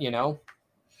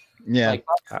 Yeah,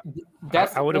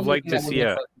 that's I would have liked to see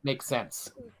makes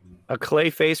sense. A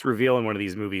Clayface reveal in one of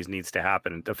these movies needs to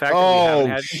happen. The fact that we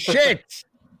haven't had shit.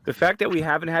 The fact that we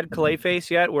haven't had Clayface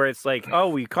yet, where it's like, oh,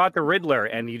 we caught the Riddler,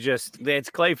 and it's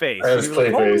Clayface. It's And you're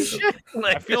like, holy Clayface. shit.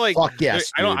 Like, I feel like Fuck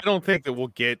yes, I dude. don't think that we'll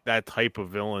get that type of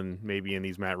villain maybe in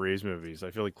these Matt Reeves movies. I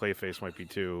feel like Clayface might be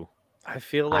too. I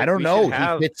feel like I don't we know. should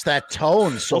have- He fits that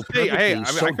tone so We'll see. perfectly. Hey, I mean,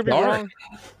 so I could be dark. wrong.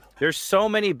 There's so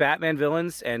many Batman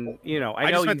villains, and I know I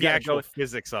just you meant the got to actual go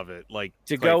physics of it. Like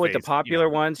to go with the Clayface, popular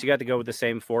you know. ones. You got to go with the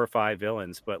same 4 or 5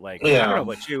 villains. But like, I Yeah. don't know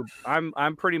about you.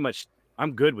 I'm pretty much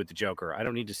good with the Joker. I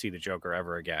don't need to see the Joker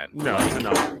ever again. No, it's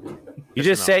enough. You It's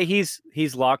just enough. say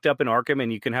he's locked up in Arkham,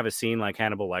 and you can have a scene like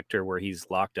Hannibal Lecter where he's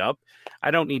locked up.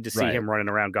 I don't need to see Right. him running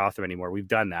around Gotham anymore. We've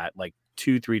done that like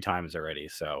 2-3 times already.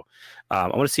 So I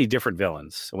want to see different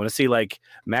villains. I want to see like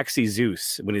Maxi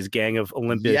Zeus when his gang of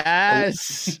Olympus,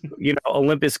 Yes.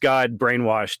 Olympus god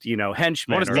brainwashed, I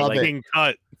henchmen, want to or see love like it. King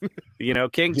Tut.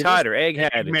 King Give Tut or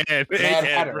Egghead, Man,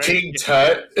 Hatter. right? King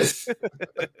Tut.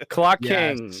 Clock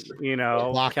Yes. King,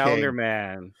 Clock Calendar King.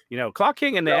 Man. Clock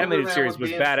King in the Calendar animated Man series would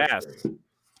was be badass. interesting.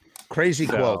 Crazy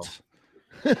So- quotes.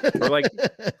 Or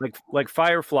like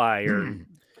Firefly or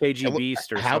KG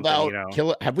Beast or How something. about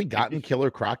Killer? Have we gotten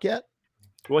Killer Croc yet?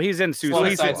 Well, he's in Well, Suicide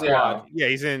he's in- Squad. Squad. Yeah,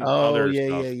 he's in Oh, other yeah,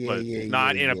 stuff, yeah, but yeah,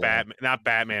 not yeah, in a yeah.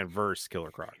 Batman verse Killer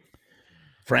Croc.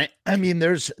 Frank, I mean,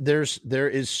 there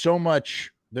is so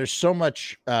much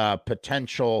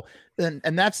potential, and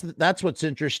that's what's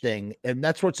interesting, and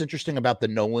that's what's interesting about the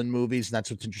Nolan movies, and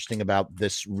that's what's interesting about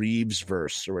this Reeves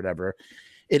verse or whatever.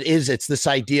 It's this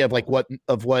idea of like what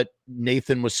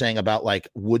Nathan was saying about like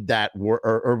would that work,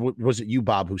 or was it you,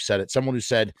 Bob, who said it? Someone who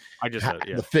said I just said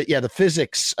it, yeah. the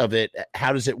physics of it.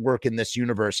 How does it work in this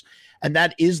universe? And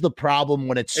that is the problem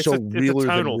when it's so realer than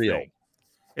tonal real. thing.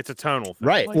 It's a tonal thing.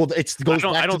 Right. Like, Well, it goes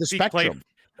I back to don't the see spectrum.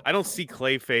 I don't see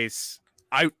Clayface.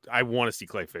 I want to see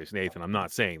Clayface, Nathan. I'm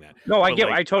not saying that. No, I But, get.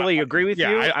 like, I totally agree with you.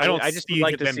 I don't. I just would see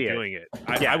like to them see it. doing it.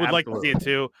 Yeah, I would like to see absolutely. it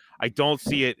too. I don't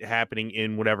see it happening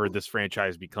in whatever this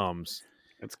franchise becomes.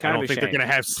 It's I kind don't of a think shame. they're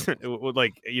gonna have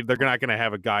like they're not gonna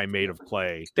have a guy made of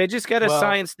clay. They just got to Well,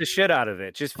 science the shit out of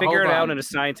it. Just figure hold it out on. in a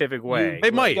scientific way.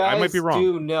 They might. I might be guys wrong.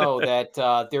 do know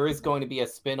that there is going to be a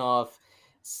spin-off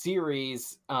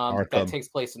series that Arkham. takes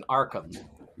place in Arkham.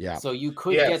 Yeah. So you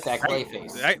could Yes. get that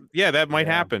Clayface. Yeah, that might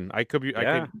Yeah. happen. I could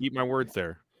Yeah. eat my words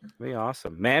there. Be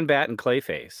awesome. Man Bat and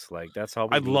Clayface. Like that's all.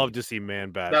 I'd love to see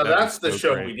Man Bat. Now That'd be that's the so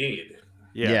show great. we need.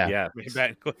 Yeah. Yeah. Man Bat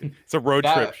and Clay- It's a road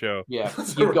That- trip show. Yeah,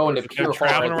 you go into pure They're horror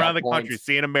traveling at around the that point. country,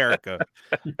 seeing America.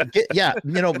 Yeah.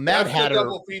 Mad That's Hatter. the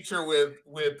double feature with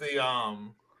the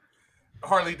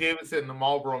Harley Davidson and the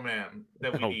Marlboro Man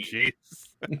that we Oh, need. jeez.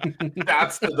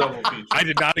 That's the double feature. I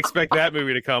did not expect that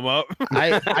movie to come up.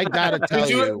 I gotta tell Did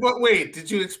you? you. But wait,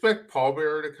 did you expect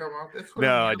Pallbearer to come up? That's what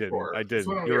No, I'm I here didn't. for. I That's didn't.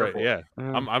 what I'm You're here right. for.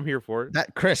 Yeah, Uh, I'm here for it.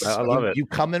 That Chris, I love it. You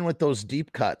come in with those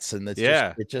deep cuts, and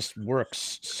it just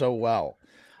works so well.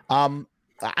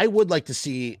 I would like to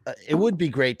see. It would be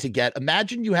great to get.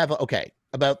 Imagine you have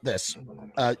about this.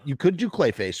 You could do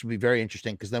Clayface, would be very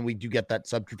interesting because then we do get that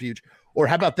subterfuge. Or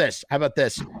how about this?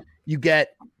 You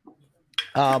get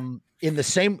in the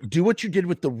same. Do what you did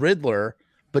with the Riddler,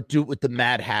 but do it with the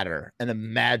Mad Hatter, and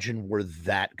imagine where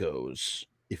that goes.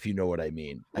 If you know what I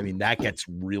mean. I mean that gets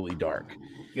really dark.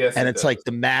 Yes, And it it's does. like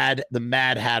the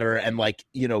Mad Hatter, and like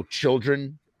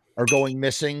children are going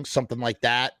missing, something like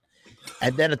that.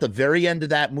 And then at the very end of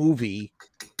that movie,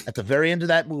 after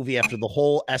the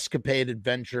whole escapade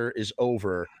adventure is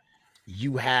over,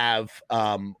 you have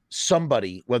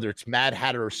somebody, whether it's Mad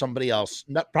Hatter or somebody else,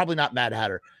 probably not Mad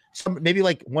Hatter, maybe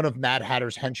like one of Mad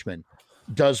Hatter's henchmen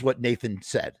does what Nathan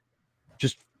said,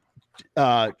 just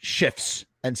shifts,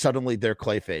 and suddenly they're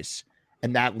Clayface,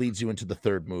 and that leads you into the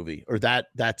third movie, or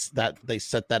that's they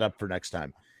set that up for next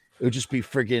time. It would just be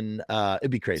friggin'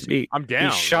 it'd be crazy. I'm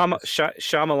down.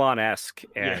 Shyamalan-esque,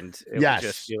 and it would Yes.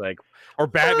 just be like, Or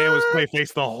Batman was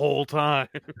Clayface the whole time.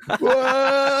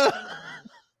 Whoa!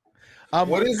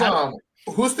 What is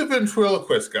who's the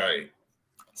ventriloquist guy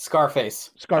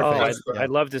Scarface. oh, Scarface? I'd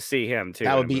love to see him too.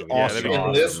 That in would a be movie. Yeah, that'd awesome. in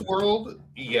awesome. this world?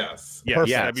 Yes. Yeah,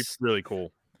 Perfect. that'd be really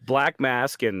cool. Black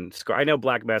Mask and Scar. I know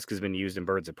Black Mask has been used in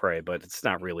Birds of Prey, but it's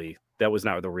not really. That was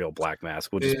not the real Black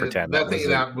Mask. We'll just pretend that Nothing was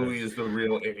in it. that movie is the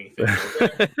real anything.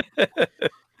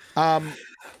 Okay?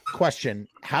 Question: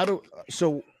 how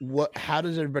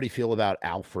does everybody feel about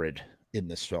Alfred in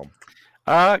this film?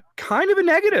 Kind of a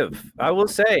negative, I will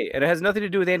say, and it has nothing to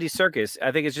do with Andy Serkis.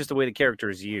 I think it's just the way the character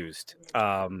is used.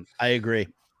 I agree.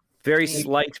 Very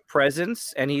slight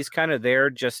presence, and he's kind of there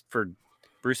just for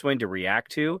Bruce Wayne to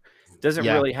react to. Doesn't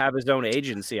Yeah. really have his own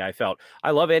agency. I felt.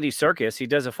 I love Andy Serkis. He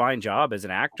does a fine job as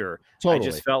an actor. Totally. I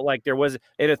just felt like there was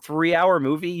in a 3-hour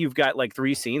movie, you've got like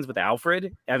 3 scenes with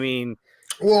Alfred. I mean,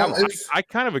 Well, it's, I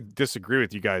kind of disagree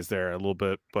with you guys there a little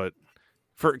bit, but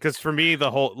because for me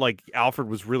the whole like Alfred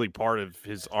was really part of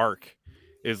his arc.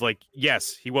 Is like,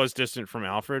 yes, he was distant from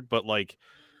Alfred, but like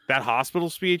that hospital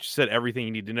speech said everything you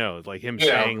need to know. Like him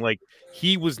saying like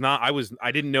he was not,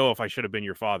 I didn't know if I should have been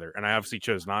your father, and I obviously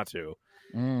chose not to.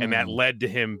 And that led to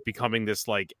him becoming this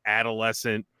like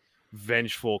adolescent,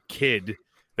 vengeful kid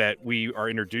that we are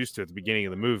introduced to at the beginning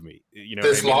of the movie. You know,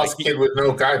 this lost kid with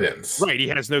no guidance. Right, he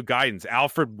has no guidance.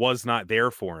 Alfred was not there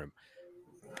for him,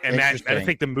 and that I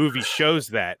think the movie shows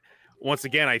that. Once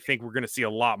again, I think we're going to see a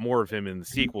lot more of him in the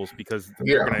sequels because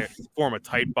they're going to form a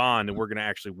tight bond, and we're going to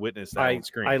actually witness that on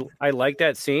screen. I like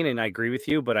that scene, and I agree with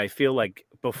you, but I feel like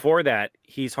before that,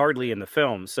 he's hardly in the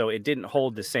film, so it didn't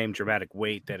hold the same dramatic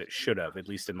weight that it should have, at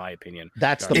least in my opinion.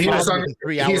 That's the problem.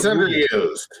 He's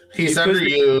underused. He's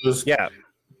underused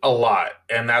a lot,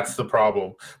 and that's the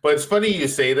problem. But it's funny you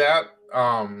say that.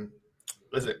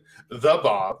 Is it the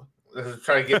Bob? Let's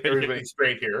try to get everybody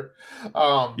straight here.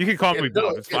 You can call me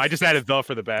Bob. It's fine. I just added the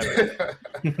for the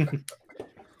Batman.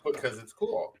 Because it's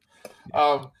cool.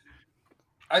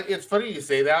 It's funny you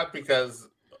say that because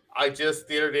I just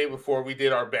the other day before we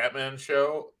did our Batman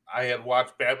show, I had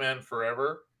watched Batman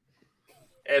Forever.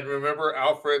 And remember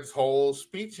Alfred's whole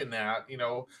speech in that, you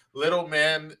know, little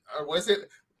men, was it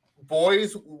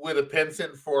boys with a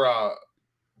penchant for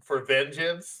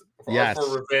vengeance or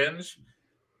for revenge?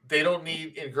 They don't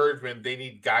need encouragement; they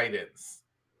need guidance.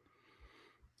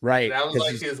 Right. And that was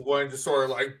like his one, just sort of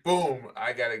like, boom,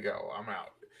 I gotta go, I'm out.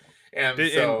 And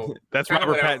so that's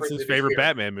Robert Pattinson's favorite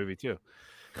Batman movie too.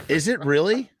 Is it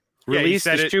really? Release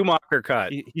the Schumacher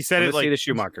cut. He said it like see the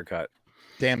Schumacher cut.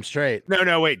 Damn straight.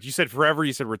 No, wait. You said Forever.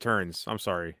 You said Returns. I'm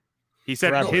sorry. He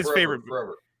said his favorite.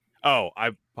 Forever. Oh,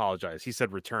 I apologize. He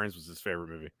said Returns was his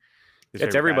favorite movie.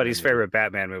 It's everybody's favorite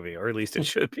Batman movie, or at least it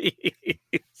should be.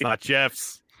 It's not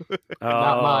Jeff's.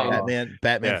 Not mine.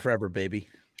 Batman Forever, baby.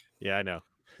 Yeah, I know.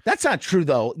 That's not true,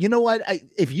 though. You know what?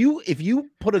 If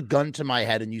you put a gun to my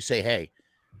head and you say, "Hey,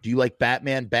 do you like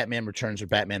Batman Returns, or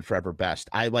Batman Forever best?"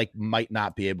 I might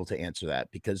not be able to answer that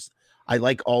because I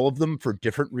like all of them for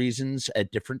different reasons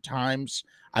at different times.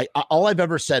 All I've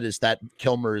ever said is that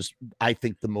Kilmer is, I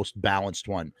think, the most balanced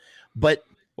one. But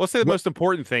I'll say the most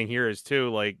important thing here is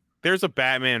too, like, there's a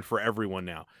Batman for everyone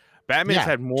now. Batman's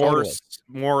had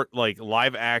more like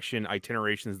live action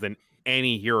itinerations than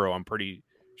any hero, I'm pretty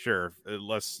sure,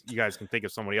 unless you guys can think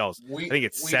of somebody else. I think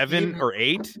it's 7 or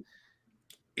 8.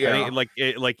 Yeah, I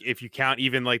think like if you count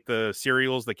even like the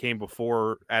serials that came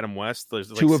before Adam West, there's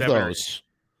like 2 of 7 those.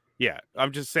 Yeah,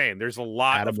 I'm just saying there's a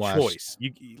lot of choice.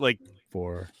 You like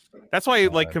 4. That's why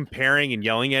like comparing and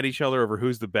yelling at each other over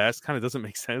who's the best kind of doesn't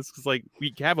make sense because like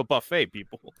we have a buffet,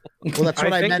 people. Well, that's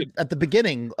what I meant at the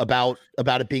beginning about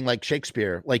it being like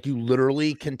Shakespeare. Like you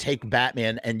literally can take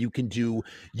Batman and you can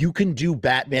do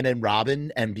Batman and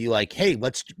Robin and be like, hey,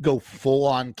 let's go full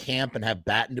on camp and have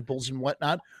bat nipples and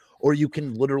whatnot. Or you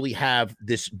can literally have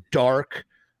this darker,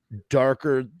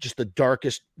 just the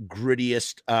darkest,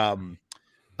 grittiest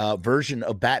version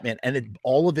of Batman, and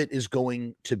all of it is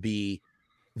going to be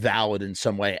valid in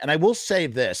some way. And I will say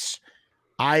this,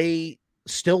 I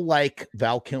still like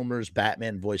Val Kilmer's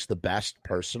Batman voice the best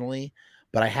personally,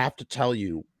 but I have to tell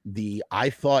you, I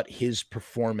thought his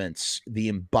performance, the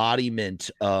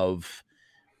embodiment of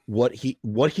what he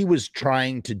was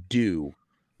trying to do,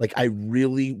 like I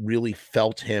really, really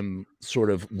felt him sort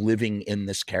of living in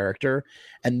this character.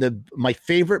 And my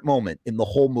favorite moment in the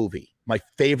whole movie, Are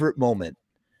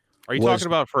you talking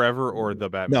about Forever or the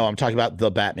Batman? No, I'm talking about the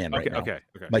Batman right now. Okay.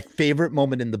 My favorite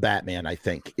moment in the Batman, I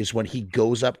think, is when he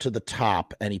goes up to the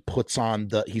top and he puts on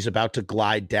he's about to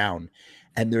glide down.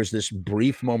 And there's this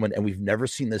brief moment, and we've never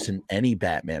seen this in any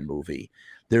Batman movie.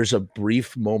 There's a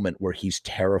brief moment where he's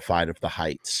terrified of the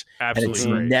heights.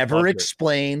 Absolutely. And it's never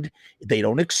explained. They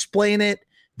don't explain it.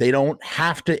 They don't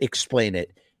have to explain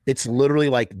it. It's literally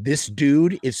like this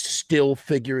dude is still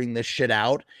figuring this shit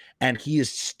out and he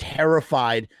is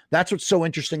terrified. That's what's so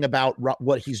interesting about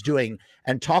what he's doing.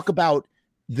 And talk about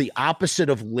the opposite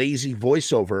of lazy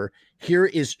voiceover. Here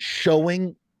is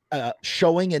showing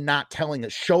and not telling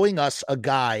us, showing us a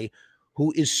guy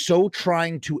who is so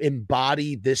trying to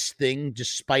embody this thing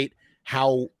despite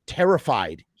how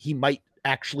terrified he might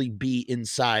actually be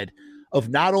inside of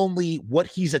not only what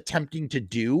he's attempting to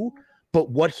do, but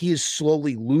what he is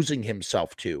slowly losing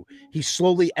himself to. He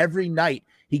slowly, every night,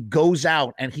 he goes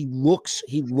out and he looks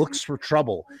for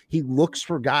trouble. He looks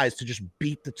for guys to just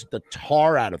beat the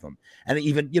tar out of him. And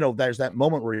even, there's that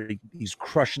moment where he's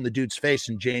crushing the dude's face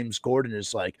and James Gordon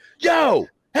is like, yo,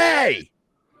 hey.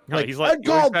 No, he's like,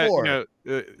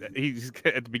 he's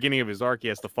at the beginning of his arc, he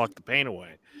has to fuck the pain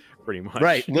away, pretty much.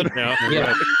 Right. Literally.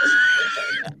 Yeah.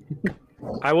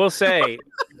 I will say,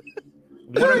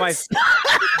 one of my.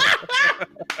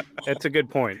 That's a good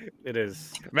point. It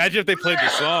is. Imagine if they played the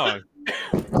song.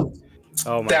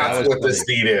 Oh my That's god! what this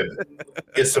needed.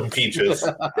 Is some peaches.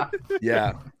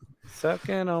 Yeah.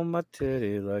 Sucking on my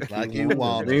titty Like you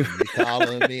want me. You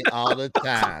calling me all the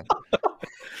time.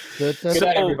 Good night,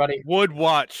 everybody. Would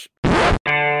watch.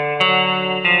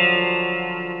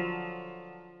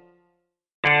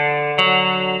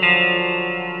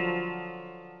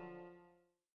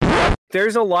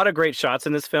 There's a lot of great shots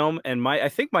in this film, and I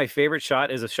think my favorite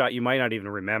shot is a shot you might not even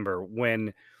remember,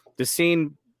 when the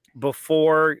scene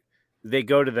before they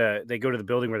go to the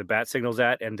building where the bat signal's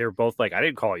at, and they're both like, "I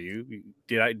didn't call you.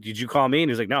 Did you call me?"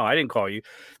 And he's like, "No, I didn't call you."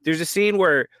 There's a scene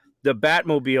where the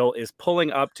Batmobile is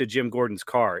pulling up to Jim Gordon's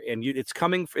car, and it's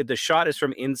coming. The shot is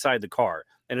from inside the car,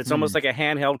 and it's almost like a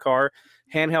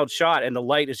handheld shot, and the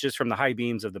light is just from the high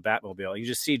beams of the Batmobile. You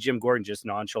just see Jim Gordon just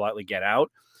nonchalantly get out.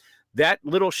 That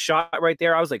little shot right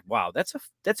there, I was like, wow, that's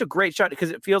a great shot, because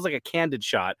it feels like a candid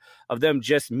shot of them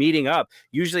just meeting up.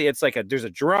 Usually it's like there's a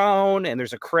drone and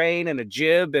there's a crane and a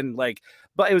jib, and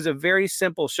but it was a very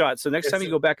simple shot. So next time you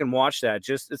go back and watch that,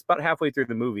 it's about halfway through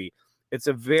the movie. It's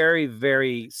a very,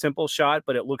 very simple shot,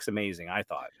 but it looks amazing, I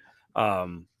thought.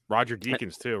 Roger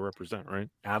Deakins too represent, right?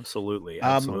 Absolutely.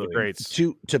 Great.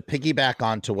 To piggyback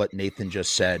on to what Nathan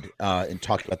just said and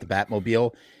talked about the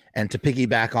Batmobile, and to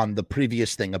piggyback on the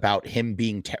previous thing about him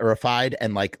being terrified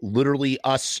and like literally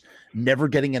us never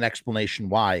getting an explanation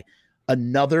why.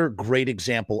 Another great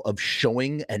example of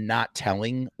showing and not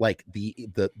telling, like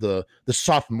the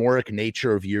sophomoric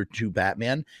nature of year 2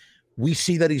 Batman. We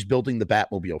see that he's building the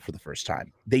Batmobile for the first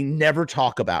time. They never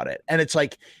talk about it. And it's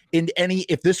like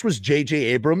if this was J.J.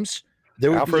 Abrams,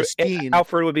 there would be a scene.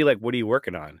 Alfred would be like, "What are you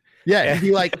working on?" Yeah, he'd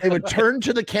be like, they would turn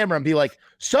to the camera and be like,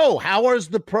 "So, how are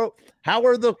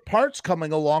the parts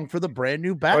coming along for the brand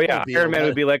new Batmobile?" Oh yeah, Iron Man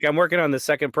would be like, "I'm working on the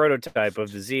second prototype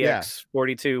of the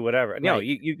ZX-42, whatever." No, Right.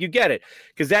 you get it,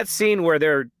 because that scene where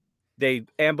they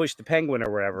ambush the Penguin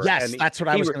or whatever. Yes, and that's what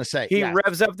I was going to say. He Yeah.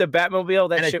 revs up the Batmobile.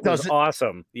 That And it shit was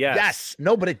awesome. Yes. Yes.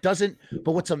 No, but it doesn't.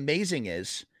 But what's amazing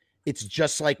is it's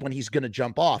just like when he's going to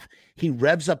jump off, he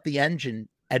revs up the engine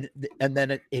and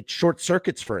then it short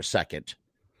circuits for a second.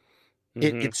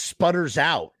 It sputters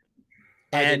out.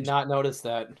 I And did not notice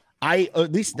that.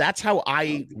 at least that's how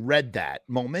I read that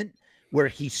moment, where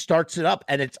he starts it up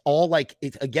and it's all like,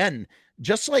 it's again,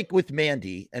 just like with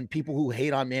Mandy, and people who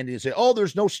hate on Mandy and say, "Oh,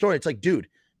 there's no story." It's like, dude,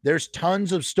 there's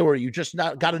tons of story. You just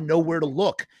got to know where to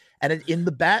look. And in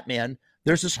the Batman,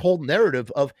 there's this whole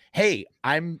narrative of, hey,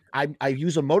 I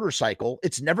use a motorcycle.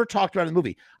 It's never talked about in the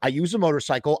movie. I use a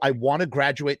motorcycle. I want to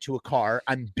graduate to a car.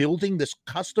 I'm building this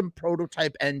custom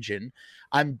prototype engine.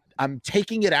 I'm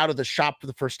taking it out of the shop for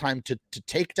the first time to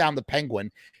take down the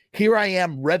Penguin. Here I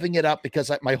am revving it up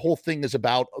because my whole thing is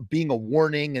about being a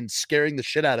warning and scaring the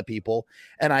shit out of people.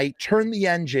 And I turn the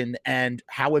engine, and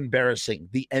how embarrassing,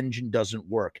 the engine doesn't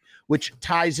work, which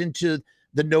ties into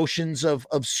the notions of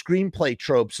screenplay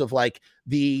tropes of like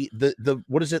the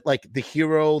what is it, like the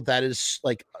hero that is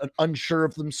like unsure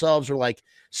of themselves, or like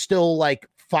still like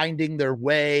finding their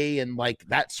way, and like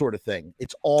that sort of thing.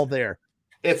 It's all there.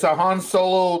 It's a Han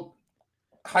Solo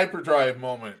hyperdrive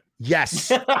moment.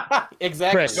 Yes.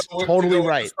 Exactly. Chris, totally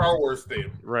right. Star Wars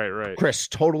theme. Right. Chris,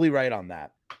 totally right on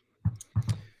that.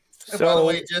 And by the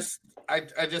way,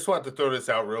 I just want to throw this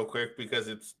out real quick, because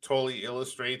it totally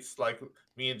illustrates like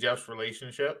me and Jeff's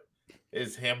relationship,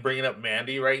 is him bringing up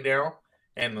Mandy right now.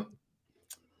 And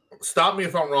stop me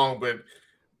if I'm wrong, but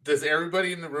does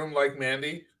everybody in the room like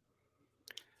Mandy?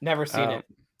 Never seen it.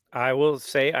 I will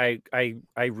say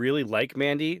I really like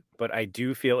Mandy, but I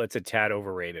do feel it's a tad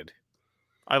overrated.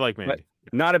 I like Mandy.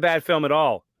 But not a bad film at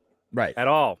all. Right. At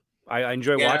all. I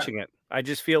enjoy watching it. I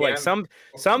just feel like some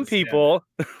people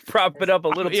prop it up a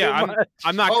little too much.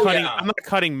 I'm not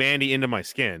cutting Mandy into my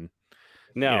skin.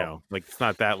 No. You know, like it's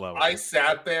not that level. I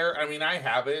sat there. I mean, I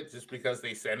have it just because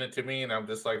they sent it to me, and I'm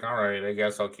just like, all right, I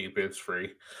guess I'll keep it. It's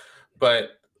free.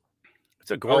 But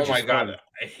it's a gorgeous oh my god, film.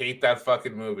 I hate that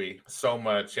fucking movie so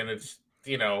much. And it's,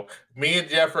 you know, me and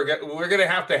Jeff we're gonna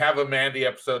have to have a Mandy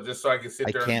episode just so I can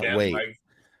sit there. I can't and wait. like,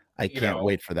 I can't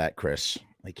wait for that, Chris.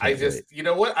 I just wait. You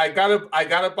know what? I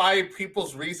gotta buy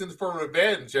people's reasons for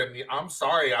revenge, and I'm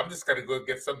sorry, I'm just gonna go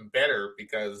get something better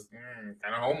because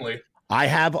kind of homely. I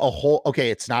have a whole.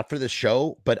 Okay, it's not for the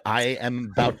show, but I am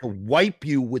about to wipe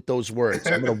you with those words.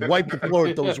 I'm going to wipe the floor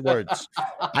with those words.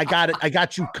 I got it. I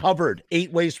got you covered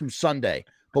 8 ways from Sunday.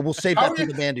 But we'll save that for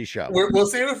the Mandy show. We'll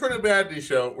save it for the Mandy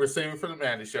show. We're saving it for the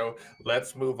Mandy show.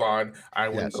 Let's move on. I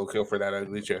wouldn't go kill for that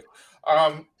ugly chick.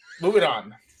 Moving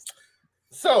on.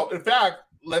 So, in fact,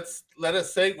 let us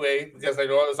segue, because I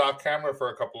know I was off camera for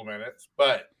a couple of minutes,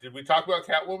 but did we talk about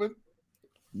Catwoman?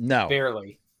 No.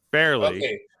 Barely.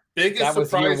 Okay. Biggest That was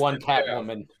surprise year one for Jeff.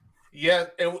 Catwoman. Yeah,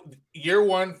 year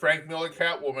one Frank Miller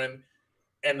Catwoman,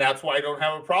 and that's why I don't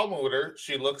have a problem with her.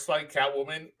 She looks like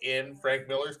Catwoman in Frank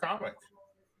Miller's comic.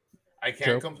 I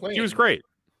can't complain. She was great.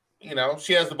 You know,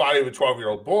 she has the body of a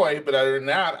 12-year-old boy, but other than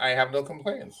that, I have no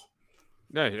complaints.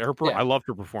 Yeah, I loved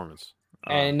her performance.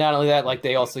 And not only that, like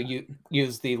they also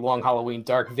use the Long Halloween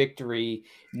Dark Victory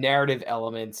narrative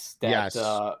elements that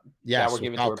that were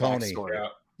given to her backstory. Yeah.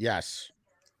 Yes.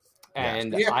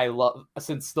 And I love,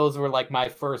 since those were like my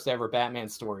first ever Batman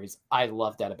stories, I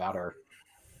love that about her.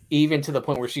 Even to the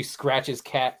point where she scratches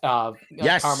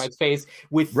Carmine's face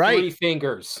with 3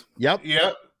 fingers. Yep.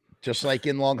 Just like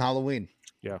in Long Halloween.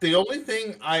 Yeah. The only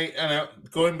thing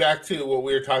going back to what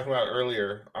we were talking about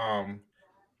earlier,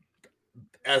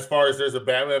 as far as there's a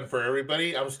Batman for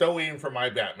everybody, I'm still waiting for my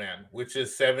Batman, which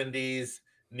is 70s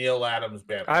Neil Adams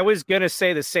Batman. I was gonna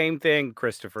say the same thing,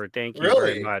 Christopher. Thank you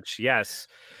very much. Yes,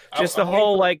 just the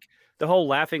whole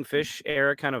laughing fish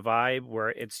era kind of vibe, where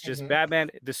it's just Batman.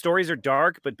 The stories are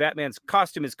dark, but Batman's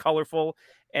costume is colorful,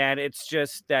 and it's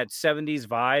just that 70s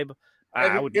vibe.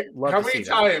 I would love to see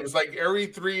that. How many times, like every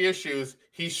 3 issues,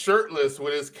 he's shirtless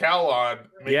with his cowl on,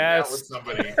 making out with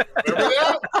somebody? Remember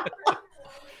that?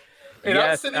 And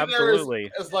I'm sitting there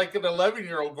as like an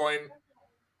 11-year-old going,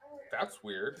 "That's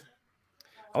weird."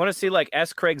 I want to see like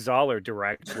S. Craig Zoller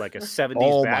direct like a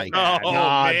 70s Batman. Oh my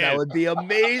God, that would be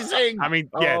amazing. I mean,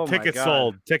 tickets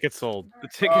sold. Tickets sold. The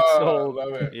tickets sold.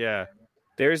 Love it. Yeah.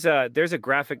 There's a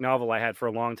graphic novel I had for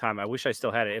a long time. I wish I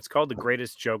still had it. It's called The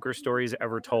Greatest Joker Stories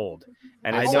Ever Told.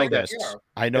 And it's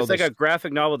it's like a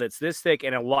graphic novel that's this thick,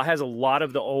 and has a lot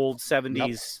of the old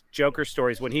 70s Joker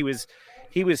stories when he was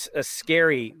a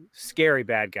scary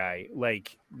bad guy,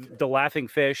 like the laughing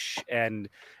fish and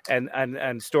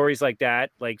stories like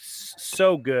that, like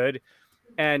so good.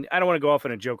 And I don't want to go off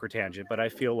on a Joker tangent, but I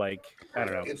feel like, I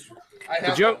don't know.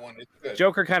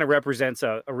 Joker kind of represents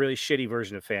a really shitty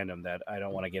version of fandom that I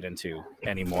don't want to get into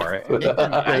anymore.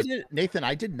 Nathan,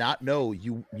 I did not know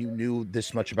you knew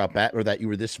this much about or that you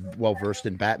were this well versed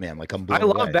in Batman. Like I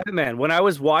love Batman. When I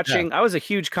was watching, I was a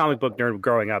huge comic book nerd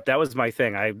growing up. That was my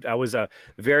thing. I was a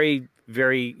very,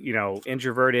 very,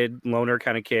 introverted loner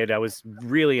kind of kid. I was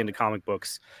really into comic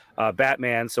books,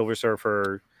 Batman, Silver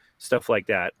Surfer, stuff like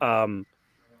that.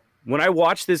 When I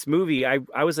watched this movie, I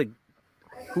was like,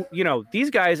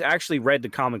 these guys actually read the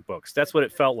comic books. That's what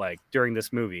it felt like during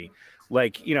this movie.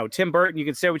 Like, Tim Burton, you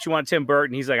can say what you want, Tim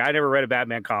Burton. He's like, I never read a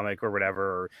Batman comic or whatever.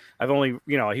 Or I've only,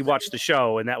 he watched the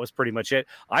show and that was pretty much it.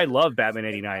 I love Batman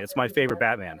 89. It's my favorite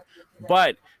Batman.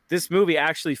 But this movie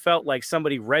actually felt like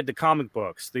somebody read the comic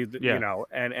books, and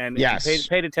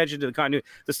paid attention to the continuity,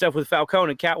 the stuff with Falcone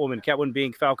and Catwoman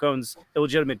being Falcone's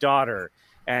illegitimate daughter,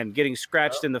 and getting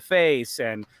scratched in the face,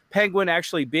 and Penguin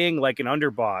actually being like an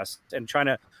underboss and trying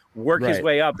to work his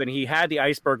way up. And he had the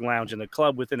Iceberg Lounge and the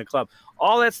club within a club.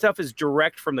 All that stuff is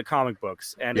direct from the comic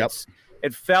books. And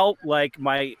it felt like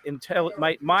my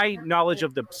knowledge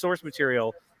of the source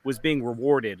material was being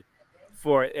rewarded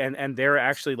for, and they're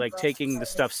actually like taking the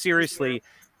stuff seriously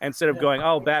instead of going,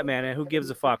 oh, Batman, and who gives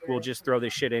a fuck? We'll just throw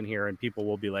this shit in here, and people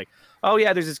will be like, oh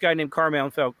yeah, there's this guy named Carmine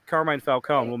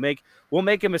Falcone. We'll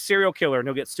make him a serial killer, and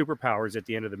he'll get superpowers at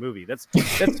the end of the movie. That's you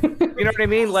know what I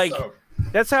mean? Like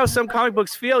that's how some comic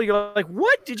books feel. You're like,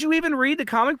 what? Did you even read the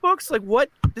comic books? Like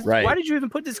what? Why did you even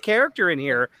put this character in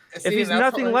here if he's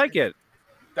nothing like it?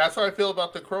 That's how I feel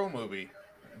about the Crow movie.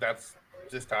 That's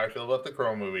just how I feel about the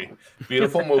Crow movie.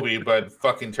 Beautiful movie, but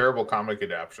fucking terrible comic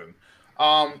adaptation.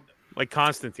 Like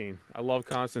Constantine. I love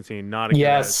Constantine.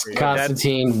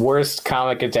 Constantine, worst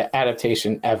comic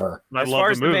adaptation ever. As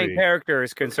far as the main character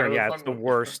is concerned, it's the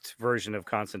worst version of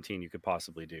Constantine you could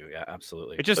possibly do. Yeah,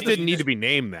 absolutely. It just didn't need to be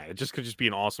named that. It just could just be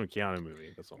an awesome Keanu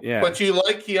movie. That's all. Yeah. But you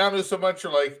like Keanu so much,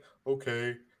 you're like,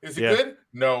 okay. Is it good?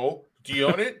 No. Do you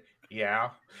own it? Yeah.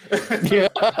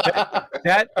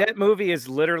 that movie is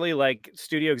literally like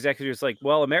studio executives like,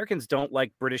 well, Americans don't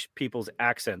like British people's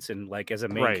accents and like as a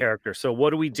main character. So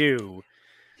what do we do?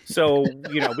 So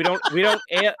we don't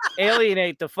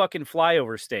alienate the fucking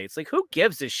flyover states. Like who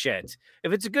gives a shit?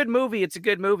 If it's a good movie, it's a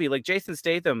good movie. Like Jason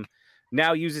Statham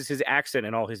now uses his accent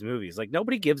in all his movies. Like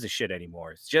nobody gives a shit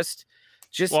anymore. It's just.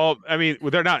 Well, I mean,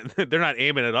 they're not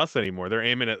aiming at us anymore. They're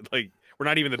aiming at like. We're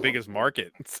not even the biggest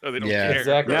market, so they don't care.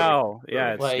 Exactly. No,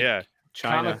 China.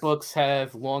 China. Comic books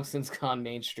have long since gone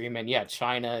mainstream, and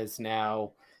China is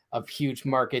now a huge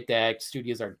market that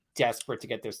studios are desperate to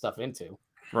get their stuff into.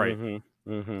 Right.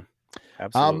 Mm-hmm. Mm-hmm.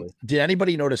 Absolutely. Did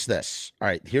anybody notice this? All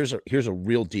right, here's a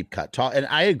real deep cut. And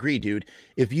I agree, dude.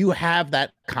 If you have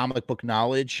that comic book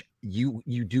knowledge, you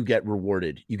do get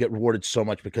rewarded. You get rewarded so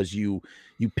much because you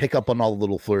pick up on all the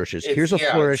little flourishes. Here's a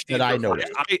flourish that I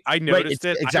noticed. I noticed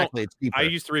it exactly. I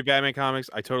used to read Batman comics.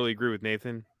 I totally agree with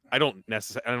Nathan. I don't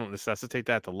necessitate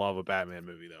that to love a Batman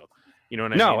movie, though. You know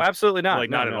what I mean? No, absolutely not. Like,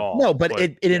 not at all. No, but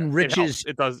it enriches.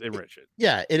 It does enrich it.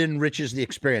 Yeah, it enriches the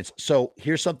experience. So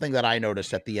here's something that I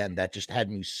noticed at the end that just had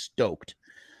me stoked.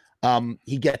 And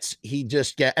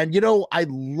I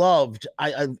loved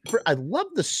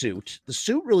the suit. The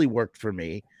suit really worked for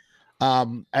me.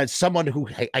 As someone who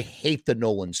I hate the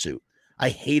Nolan suit. I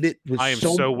hate it. I am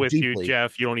so with you,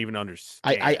 Jeff. You don't even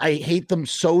understand. I hate them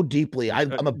so deeply.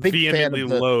 I'm a big fan of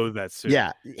loathe that suit.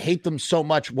 Yeah, hate them so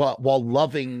much while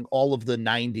loving all of the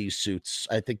 90s suits.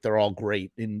 I think they're all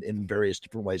great in various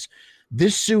different ways.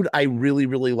 This suit I really,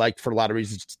 really liked for a lot of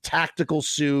reasons. It's a tactical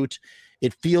suit.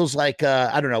 It feels like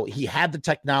I don't know, he had the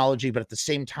technology, but at the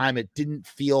same time, it didn't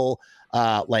feel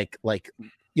like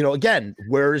again,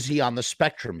 where is he on the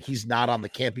spectrum? He's not on the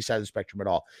campy side of the spectrum at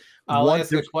all. I'll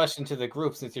ask a question to the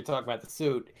group since you're talking about the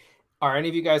suit. Are any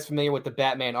of you guys familiar with the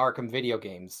Batman Arkham video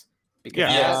games?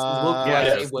 Because it looked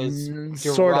like it was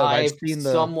derived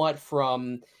somewhat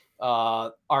from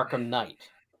Arkham Knight.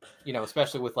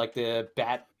 Especially with like the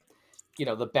bat,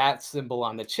 the bat symbol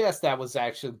on the chest that was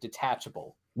actually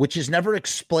detachable. Which is never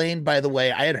explained, by the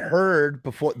way. I had heard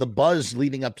before, the buzz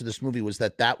leading up to this movie was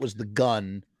that was the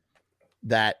gun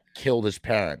that killed his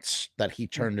parents, that he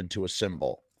turned into a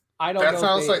symbol. I don't know. That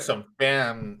sounds like some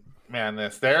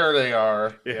madness. There they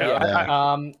are.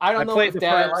 Yeah. I don't know if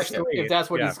that's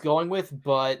what he's going with,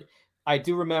 but I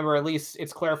do remember, at least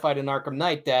it's clarified in Arkham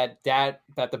Knight that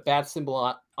the bat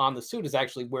symbol on the suit is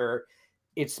actually where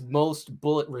it's most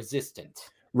bullet resistant.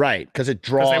 Right, because it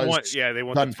draws. They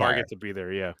want the target to be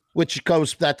there. Yeah, which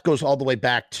goes all the way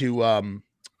back to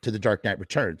The Dark Knight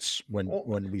Returns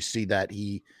when we see that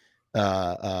he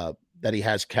has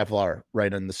Kevlar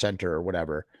right in the center or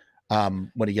whatever.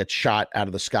 When he gets shot out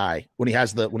of the sky, when he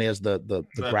has the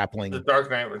grappling. The Dark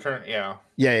Knight Return, yeah.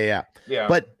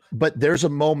 But there's a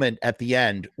moment at the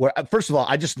end where, first of all,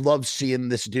 I just love seeing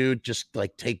this dude just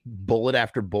like take bullet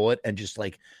after bullet and just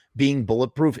like being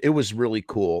bulletproof. It was really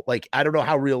cool. Like, I don't know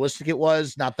how realistic it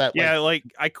was. Not that. Yeah, like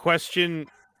I question,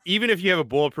 even if you have a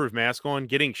bulletproof mask on,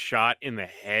 getting shot in the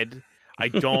head. I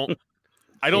don't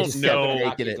know.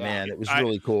 Making it, man. It was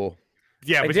really cool.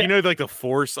 Yeah, but like the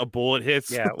force a bullet hits.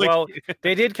 Yeah, well,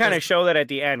 they did kind of show that at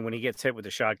the end when he gets hit with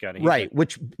the shotgun. Right,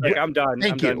 which I'm done.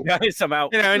 Thank you. Guys, I'm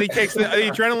out. And he takes the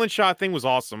adrenaline shot thing was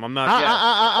awesome. I'm not.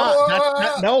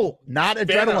 Not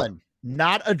adrenaline.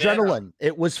 Not adrenaline.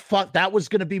 It was that was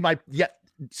going to be my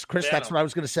Chris. Venom. That's what I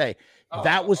was going to say.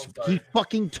 He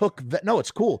fucking took. No,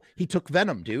 it's cool. He took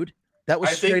Venom, dude. That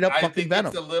was straight up fucking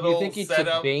Venom. You think he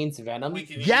took Bane's Venom? We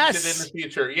can use it in the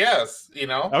future. Yes,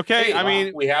 Okay, hey, I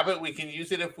mean, we have it. We can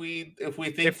use it if we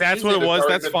think. If that's what it was,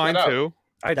 that's fine too.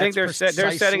 I think they're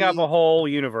setting up a whole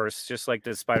universe, just like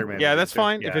the Spider-Man. Yeah, that's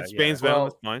fine. If it's Bane's Venom,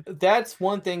 that's fine. That's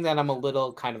one thing that I'm a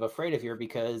little kind of afraid of here,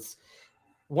 because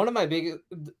one of my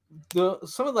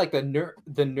some of like the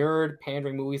nerd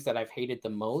pandering movies that I've hated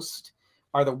the most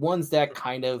are the ones that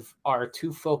kind of are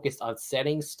too focused on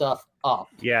setting stuff up.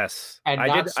 Yes. And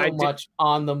not so much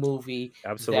on the movie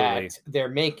that they're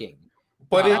making.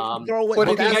 But do you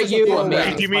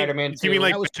mean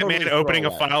like Batman opening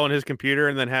a file on his computer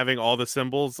and then having all the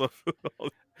symbols of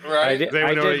right?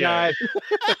 I did not.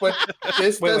 But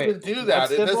this doesn't do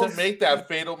that. It doesn't make that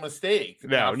fatal mistake.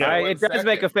 No. It does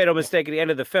make a fatal mistake at the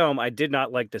end of the film. I did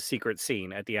not like the secret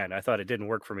scene at the end. I thought it didn't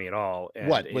work for me at all. And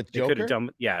with Joker? Could have done.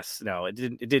 Yes. No. It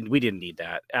didn't. We didn't need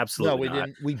that. Absolutely. No, we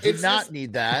didn't. We did not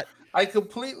need that. I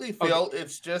completely feel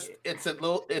it's a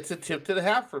tip to the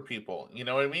hat for people. You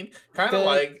know what I mean? Kind of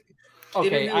like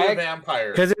a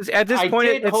vampire. Because at this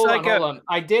point, hold on.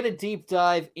 I did a deep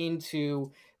dive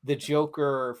into the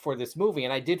Joker for this movie,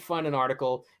 and I did find an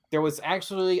article. There was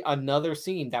actually another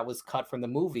scene that was cut from the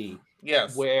movie.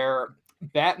 Yes, where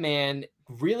Batman,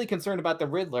 really concerned about the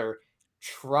Riddler,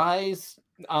 visits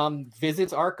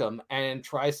Arkham and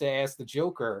tries to ask the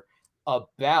Joker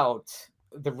about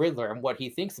the Riddler and what he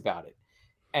thinks about it.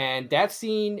 And that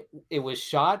scene, it was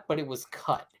shot, but it was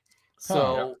cut.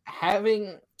 So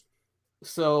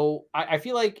I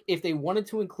feel like if they wanted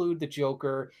to include the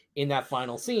Joker in that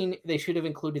final scene, they should have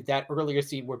included that earlier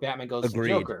scene where Batman goes to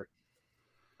Joker.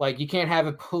 Like, you can't have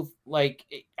it both. Like,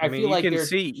 I feel like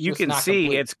you can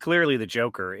see it's clearly the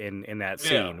Joker in that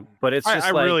scene, but it's just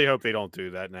I really hope they don't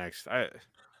do that next. I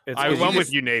went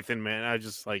with you, Nathan, man. I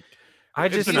just like I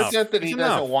just that he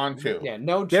doesn't want to. Yeah,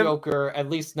 no Joker. At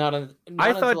least not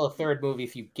until a third movie.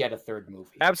 If you get a third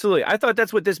movie, absolutely. I thought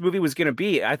that's what this movie was going to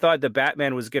be. I thought the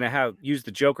Batman was going to use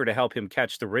the Joker to help him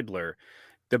catch the Riddler.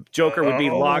 The Joker would be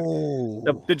locked.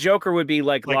 The Joker would be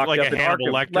locked up in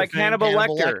Arkham, like Hannibal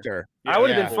Lecter. Yeah, I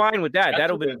would have been fine with that.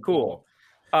 That'll be cool.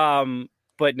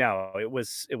 But no, it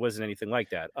wasn't anything like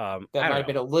that. That might have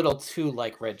been a little too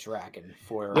like Red Dragon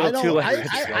for. Apart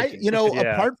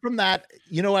from that,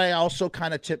 I also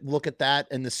kind of being in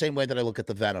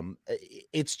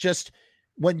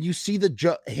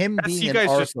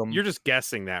Arkham. You're just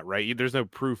guessing that, right? There's no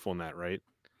proof on that, right?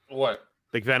 What?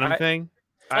 Like Venom thing?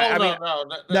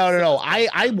 No.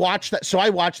 I watched that. So I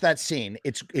watched that scene.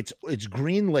 It's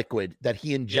green liquid that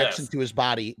he injects into his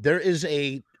body. There is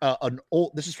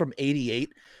this is from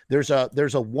 '88. There's a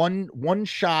one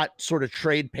shot sort of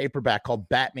trade paperback called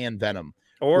Batman Venom.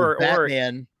 Or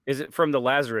is it from the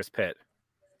Lazarus Pit?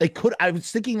 It could. I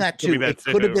was thinking that too. It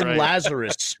could have been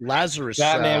Lazarus.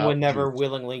 Batman would never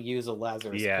willingly use a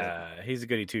Lazarus. Yeah, he's a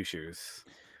goody two shoes.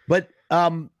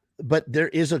 But there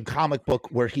is a comic book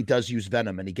where he does use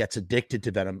venom and he gets addicted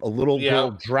to venom. A little girl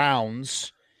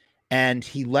drowns and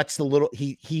he lets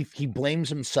he blames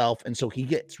himself. And so he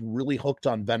gets really hooked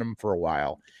on venom for a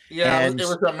while. Yeah. And it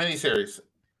was a miniseries.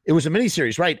 It was a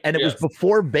miniseries, right? And it was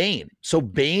before Bane. So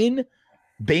Bane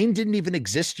didn't even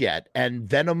exist yet. And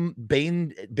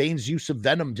Bane's use of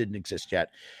venom didn't exist yet.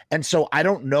 And so I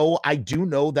don't know. I do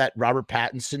know that Robert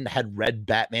Pattinson had read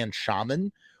Batman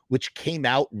Shaman, which came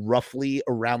out roughly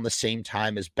around the same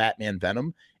time as Batman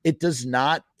Venom. It does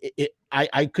not.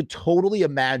 I could totally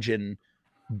imagine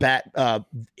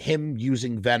him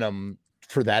using Venom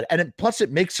for that, and plus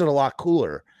it makes it a lot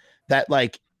cooler. That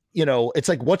it's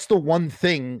like, what's the one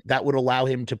thing that would allow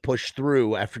him to push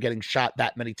through after getting shot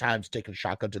that many times, taking a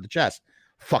shotgun to the chest?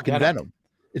 Fucking Venom.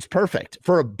 It's perfect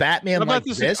for a Batman like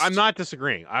this. I'm not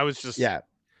disagreeing. I was just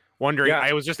wondering. Yeah.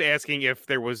 I was just asking if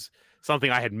there was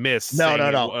something I had missed. No.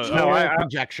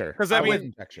 Conjecture. Because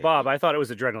Bob, I thought it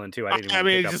was adrenaline too.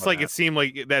 It's just like it seemed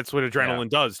like that's what adrenaline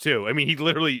does too. I mean, he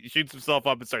literally shoots himself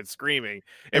up and starts screaming.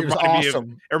 It was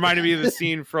awesome. It reminded me of the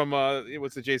scene from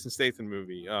what's the Jason Statham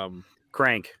movie?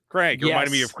 Crank. It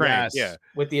reminded me of Crank. Yes.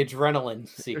 With the adrenaline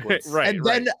sequence.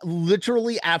 Then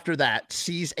literally after that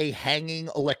sees a hanging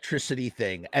electricity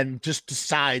thing and just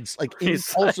decides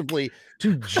impulsively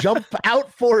to jump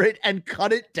out for it and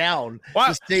cut it down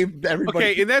to save everybody.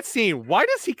 Okay, in that scene, why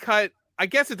does he cut? I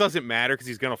guess it doesn't matter because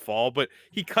he's gonna fall, but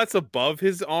he cuts above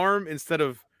his arm instead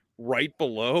of right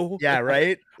below. Yeah,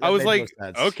 right. I was like,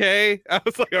 okay. I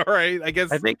was like, all right. I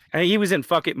guess. I think he was in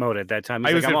fuck it mode at that time.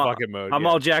 I was in fuck it mode. I'm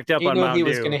all jacked up on Mountain Dew. He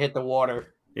was going to hit the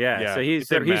water. Yeah. So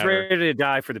he's ready to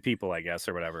die for the people, I guess,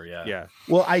 or whatever. Yeah. Yeah.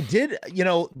 Well, I did.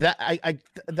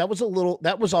 That was a little.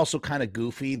 That was also kind of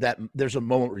goofy. That there's a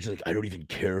moment where he's like, I don't even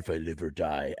care if I live or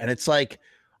die, and it's like,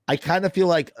 I kind of feel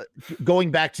like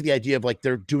going back to the idea of like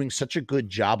they're doing such a good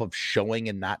job of showing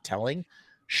and not telling.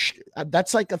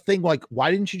 That's like a thing. Like, why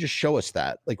didn't you just show us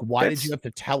that? Like, why did you have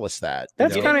to tell us that?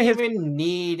 That's kind of even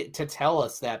need to tell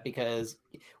us that, because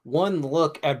one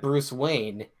look at Bruce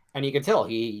Wayne and you can tell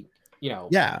he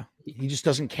just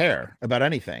doesn't care about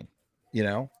anything.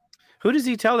 Who does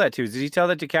he tell that to? Does he tell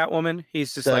that to Catwoman?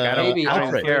 He's just like, I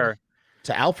don't care.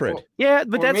 To Alfred. Well, yeah,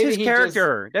 but that's his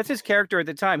character. That's his character at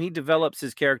the time. He develops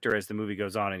his character as the movie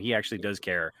goes on, and he actually does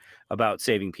care about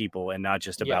saving people and not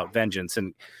just about vengeance.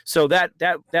 And so that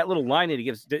little line that he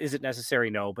gives, is it necessary?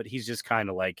 No, but he's just kind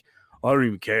of like, I don't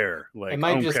even care. Like, it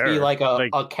might just be like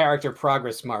a character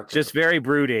progress marker. Just very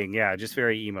brooding. Yeah, just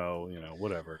very emo,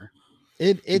 whatever.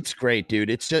 It's great,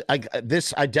 dude. It's just I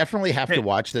definitely have to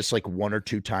watch this like one or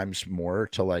two times more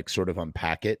to like sort of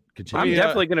unpack it. I'm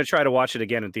definitely going to try to watch it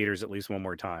again in theaters at least one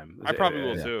more time. I probably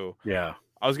will too. Yeah.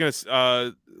 I was going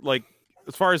to like,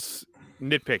 as far as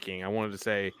nitpicking, I wanted to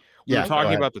say we were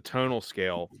talking about the tonal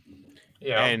scale.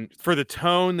 Yeah. And for the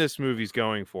tone this movie's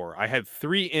going for, I had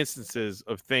 3 instances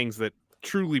of things that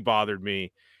truly bothered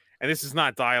me. And this is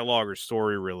not dialogue or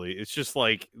story really. It's just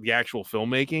like the actual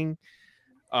filmmaking.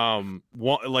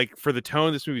 Like for the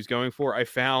tone this movie's going for, I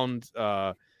found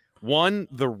one,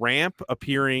 the ramp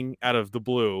appearing out of the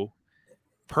blue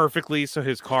perfectly so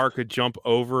his car could jump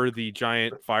over the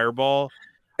giant fireball.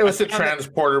 It was a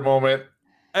transporter moment.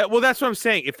 Well, that's what I'm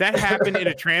saying. If that happened in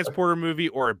a transporter movie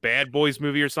or a Bad Boys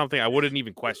movie or something, I wouldn't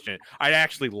even question it. I'd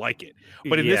actually like it.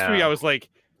 But in this movie, I was like,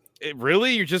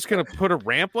 really? You're just gonna put a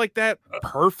ramp like that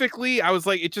perfectly? I was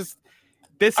like,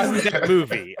 this isn't that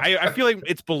movie. I feel like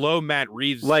it's below Matt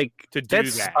Reeves to do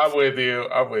that. I'm with you.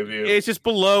 It's just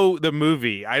below the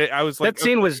movie. I was like, that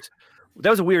scene was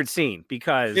a weird scene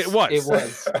because it was. It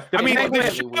was. I mean,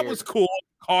 that was cool.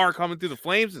 car coming through the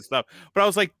flames and stuff. But I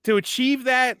was like, to achieve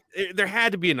that, there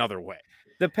had to be another way.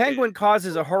 The Penguin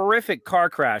causes a horrific car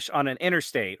crash on an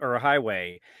interstate or a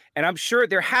highway, and I'm sure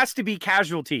there has to be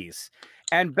casualties.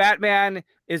 And Batman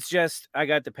is just, I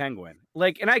got the Penguin.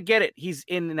 Like, and I get it. He's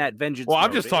in that vengeance. Well, I'm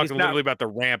mode. just talking literally about the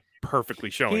ramp perfectly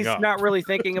showing up. He's not really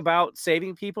thinking about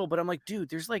saving people, but I'm like, dude,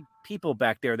 there's like people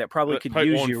back there that probably could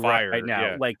use you right now.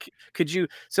 Yeah. Like, could you?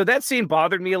 So that scene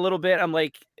bothered me a little bit. I'm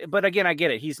like, but again, I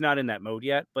get it. He's not in that mode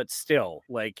yet, but still,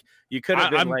 like, you could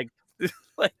have been like.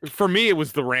 For me, it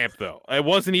was the ramp, though. I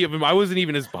wasn't even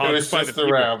as bothered by the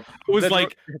ramp. It was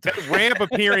like that ramp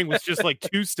appearing was just like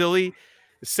too silly.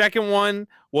 The second one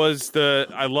was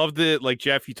I love the, like,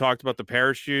 Jeff, you talked about the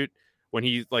parachute when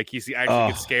he actually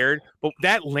gets scared. But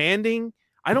that landing,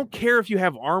 I don't care if you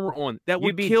have armor on, that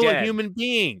would kill a human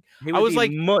being. I was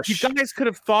like, mush. You guys could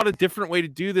have thought a different way to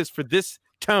do this for this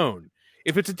tone.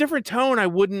 If it's a different tone, I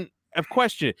wouldn't have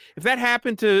questioned it. If that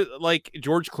happened to like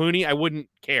George Clooney, I wouldn't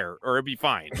care, or it'd be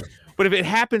fine. But if it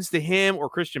happens to him or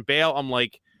Christian Bale, I'm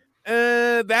like,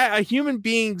 that a human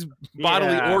being's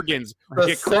bodily organs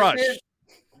get crushed.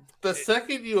 The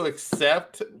second you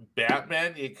accept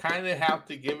Batman, you kind of have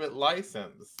to give it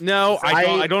license. No,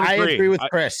 I don't agree. I agree with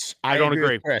Chris. I don't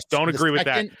agree. Don't agree with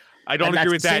that. I don't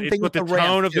agree with that. It's what the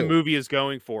tone of the movie is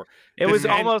going for. It was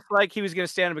almost like he was going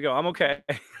to stand up and go, "I'm okay."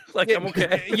 I'm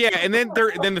okay. Yeah, and then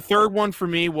the third one for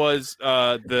me was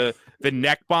the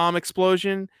neck bomb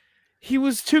explosion. He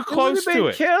was too close to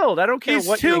it. Killed. I don't care He's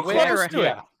what too close to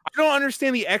it. I don't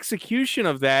understand the execution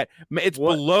of that. It's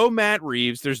below Matt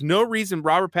Reeves. There's no reason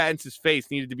Robert Pattinson's face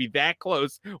needed to be that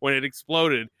close when it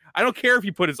exploded. I don't care if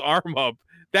he put his arm up.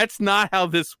 That's not how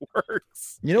this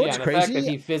works. You know what's the crazy? Fact that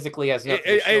he physically has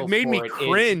it made me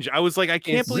cringe. I was like, I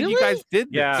can't believe you guys did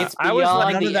this. Yeah, it's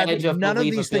beyond the edge of none of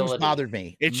these things bothered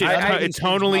me. It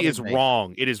tonally is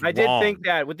wrong. It is wrong. I did think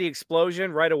that with the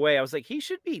explosion right away. I was like, he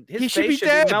should be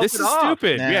dead. This is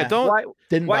stupid. Nah. Yeah,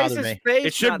 don't. Why is his face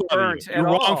it should bother you. You're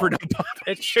wrong for not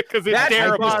bothering because it's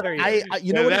terrible.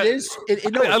 You know what it is?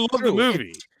 I love the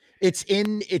movie.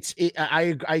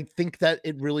 I think that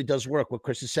it really does work. What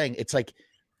Chris is saying, it's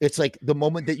like the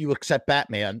moment that you accept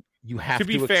Batman, you have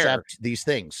to accept these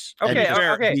things.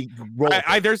 Okay.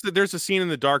 There's a scene in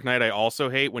The Dark Knight I also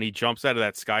hate when he jumps out of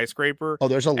that skyscraper. Oh,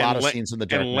 there's a lot of scenes in The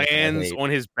Dark Knight and lands on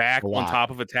his back on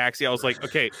top of a taxi. I was like,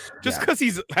 okay, just because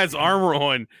he has armor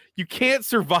on, you can't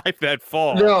survive that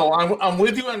fall. No, I'm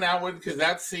with you on that one because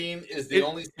that scene is the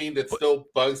only scene that still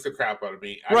bugs the crap out of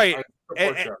me. Right,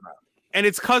 and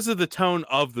it's because of the tone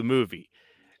of the movie.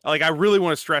 Like, I really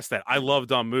want to stress that. I love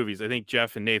dumb movies. I think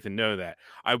Jeff and Nathan know that.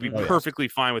 I would be perfectly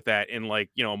fine with that in, like,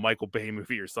 a Michael Bay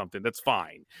movie or something. That's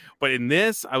fine. But in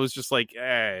this, I was just like,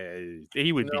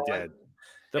 he would be dead.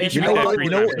 You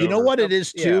know what it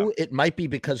is, too? Yeah. It might be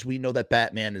because we know that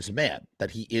Batman is a man,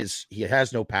 that he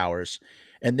has no powers.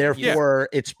 And therefore,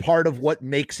 it's part of what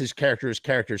makes his character.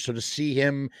 So to see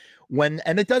him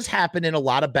and it does happen in a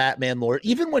lot of Batman lore,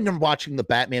 even when I'm watching the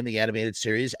Batman, the animated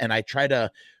series, and I try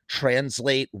to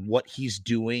translate what he's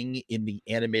doing in the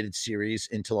animated series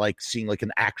into like seeing like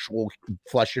an actual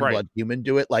flesh and blood human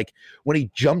do it. Like when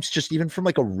he jumps just even from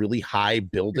like a really high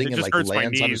building and like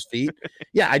lands on his feet.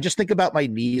 Yeah. I just think about my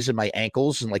knees and my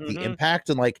ankles and like the impact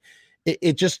and like,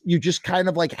 you just kind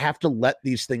of like have to let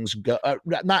these things go. I'm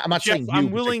not saying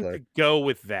I'm willing to go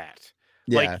with that.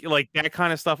 Yeah. Like that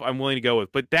kind of stuff I'm willing to go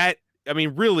with. But that, I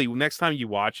mean, really, next time you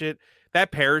watch it, that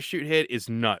parachute hit is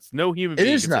nuts. No human being.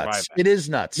 It is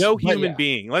nuts. No human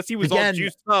being, unless he was all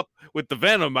juiced up with the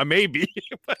venom. I may be.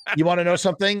 You want to know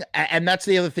something? And that's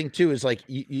the other thing too. Is like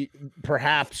you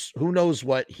perhaps who knows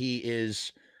what he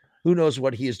is. Who knows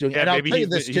what he is doing? Yeah, and I'll tell you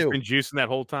this too. He's been juicing that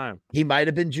whole time. He might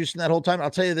have been juicing that whole time. I'll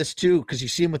tell you this too, because you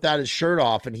see him without his shirt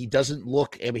off, and he doesn't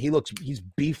look. I mean, he's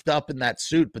beefed up in that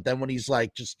suit, but then when he's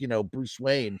like just Bruce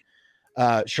Wayne,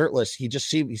 shirtless, he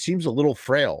seems a little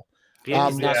frail.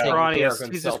 Yeah, he's the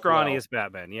scrawniest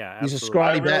Batman. Yeah, absolutely. He's a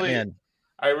scrawny Batman.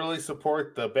 I really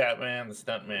support the Batman, the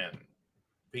stuntman.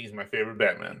 He's my favorite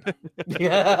Batman.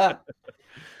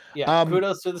 Yeah,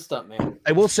 kudos to the stuntman.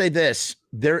 I will say this: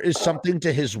 there is something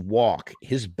to his walk,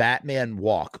 his Batman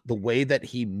walk, the way that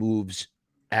he moves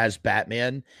as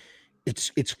Batman.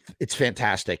 It's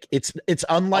fantastic. It's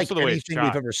unlike anything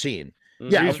we've ever seen.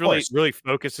 Yeah, he really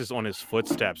focuses on his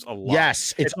footsteps a lot.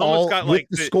 Yes, it's all got with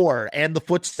the score and the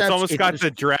footsteps. It's almost got the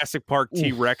Jurassic Park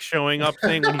T-Rex showing up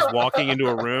thing when he's walking into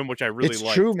a room, which I really like.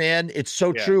 It's true, man. It's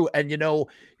so true. And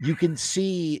you can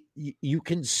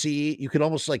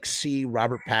almost like see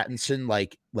Robert Pattinson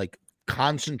like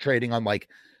concentrating on like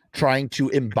trying to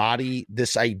embody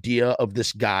this idea of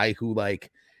this guy who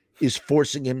like is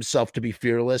forcing himself to be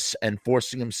fearless and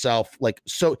forcing himself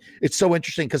so it's so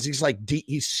interesting because he's like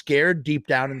he's scared deep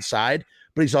down inside,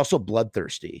 but he's also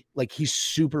bloodthirsty. Like he's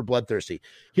super bloodthirsty.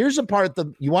 Here's a part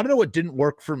you want to know what didn't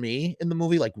work for me in the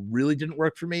movie, like really didn't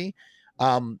work for me.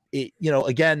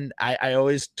 Again, I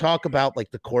always talk about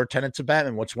like the core tenets of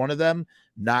Batman. What's one of them?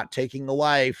 Not taking a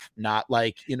life, not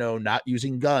not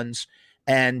using guns.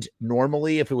 And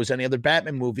normally if it was any other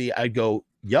Batman movie, I'd go,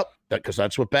 yep, because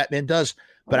that's what Batman does.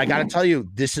 But I got to tell you,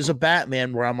 this is a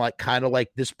Batman where I'm like, kind of like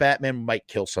this Batman might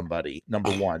kill somebody,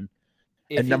 number one.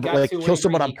 And kill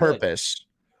someone on purpose.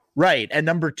 Right. And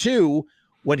number two,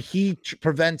 when he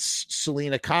prevents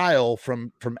Selina Kyle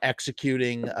from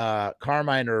executing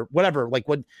Carmine or whatever, like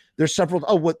when there's several,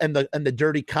 and the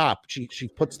dirty cop, she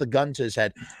puts the gun to his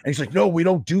head and he's like, no, we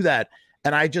don't do that.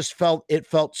 And I just felt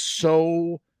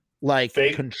so like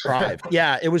fake. Contrived.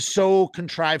 Yeah, it was so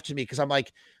contrived to me because I'm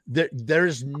like,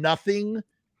 there's nothing.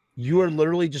 You are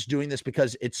literally just doing this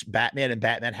because it's Batman and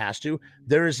Batman has to.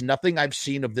 There is nothing I've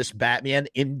seen of this Batman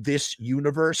in this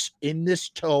universe, in this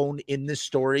tone, in this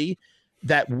story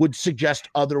that would suggest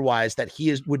otherwise, that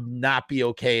would not be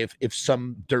okay if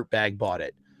some dirtbag bought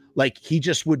it. Like he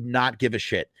just would not give a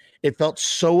shit. It felt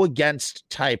so against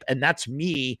type. And that's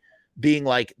me being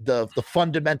like the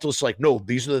fundamentals, like, no,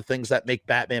 these are the things that make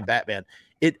Batman Batman.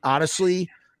 It honestly,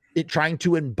 trying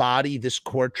to embody this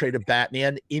core trait of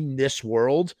Batman in this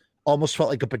world almost felt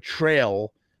like a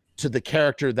betrayal to the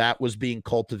character that was being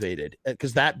cultivated,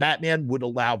 because that Batman would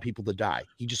allow people to die.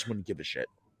 He just wouldn't give a shit.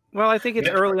 Well, I think it's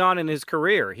early on in his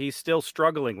career. He's still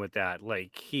struggling with that.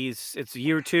 Like it's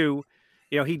year 2.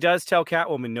 He does tell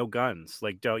Catwoman no guns.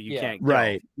 Like, you can't go.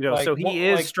 Right. So he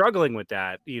is struggling with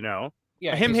that,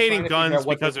 Yeah, him hating guns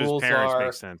because of his parents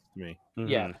makes sense to me. Mm-hmm.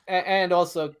 Yeah, and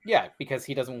also, because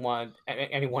he doesn't want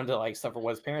anyone to like suffer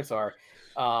what his parents are.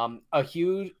 A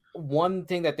huge one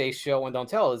thing that they show and don't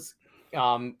tell is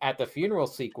at the funeral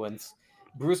sequence,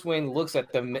 Bruce Wayne looks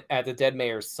at the dead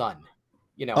mayor's son.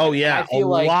 I feel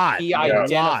like he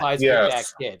identifies with that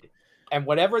kid, and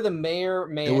whatever the mayor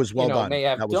may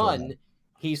have done,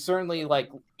 he certainly, like,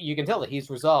 you can tell that he's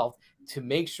resolved to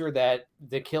make sure that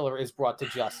the killer is brought to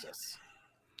justice.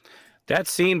 That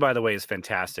scene, by the way, is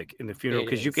fantastic in the funeral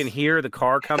because you can hear the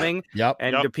car coming.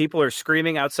 And the people are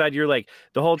screaming outside. You're like,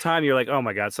 the whole time you're like, oh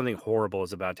my God, something horrible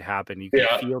is about to happen. You can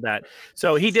feel that.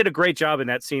 So he did a great job in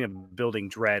that scene of building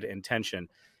dread and tension.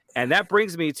 And that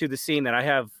brings me to the scene that I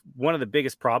have one of the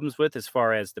biggest problems with as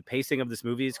far as the pacing of this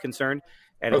movie is concerned.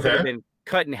 And it could have been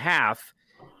cut in half,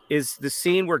 is the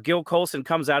scene where Gil Colson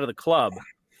comes out of the club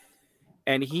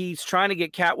and he's trying to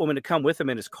get Catwoman to come with him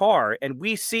in his car. And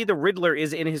we see the Riddler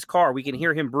is in his car. We can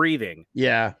hear him breathing.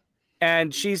 Yeah.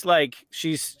 And she's like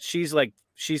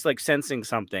sensing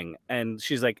something. And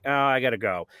she's like, oh, I got to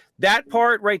go. That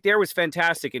part right there was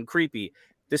fantastic and creepy.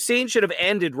 The scene should have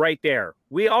ended right there.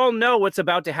 We all know what's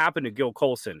about to happen to Gil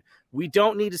Colson. We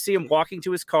don't need to see him walking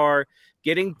to his car,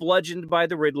 getting bludgeoned by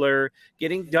the Riddler,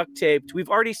 getting duct taped. We've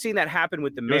already seen that happen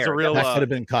with the mayor. That could have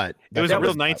been cut. It was a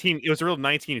real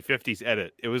 1950s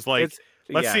edit. It was like,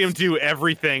 let's see him do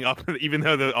everything up, even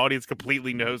though the audience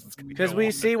completely knows it's because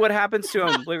we see what happens to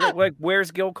him. like,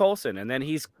 where's Gil Colson? And then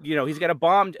he's got a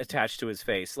bomb attached to his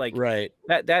face. Like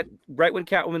that right when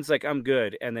Catwoman's like, I'm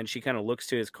good, and then she kind of looks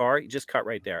to his car. You just cut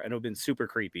right there, and it would have been super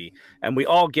creepy. And we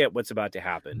all get what's about to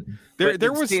happen.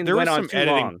 There was some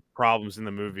editing problems in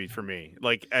the movie for me.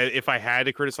 Like, if I had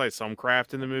to criticize some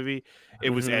craft in the movie, it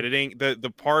was editing.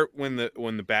 The part when the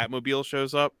Batmobile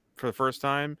shows up for the first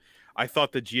time, I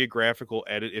thought the geographical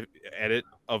edit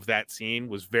of that scene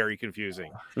was very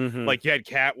confusing. Like, you had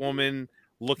Catwoman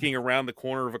looking around the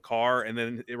corner of a car, and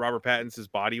then Robert Pattinson's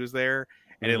body was there,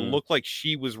 and it looked like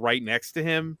she was right next to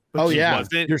him. But she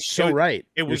wasn't. You're so right.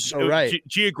 It was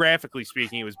geographically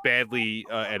speaking, it was badly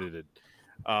edited.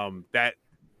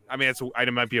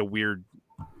 It might be a weird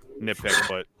nitpick,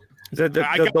 but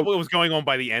I got what was going on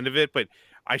by the end of it, but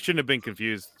I shouldn't have been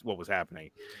confused what was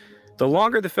happening. The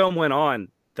longer the film went on,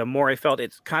 the more I felt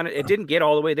it didn't get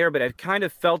all the way there, but I kind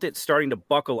of felt it starting to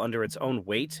buckle under its own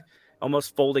weight,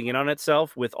 almost folding in on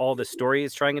itself with all the story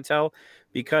it's trying to tell,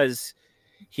 because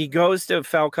he goes to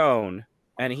Falcone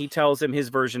and he tells him his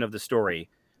version of the story.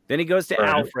 Then he goes to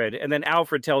Alfred, and then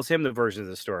Alfred tells him the version of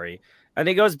the story. And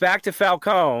he goes back to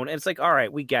Falcone, and it's like, all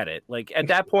right, we get it. Like, at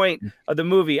that point of the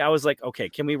movie, I was like, okay,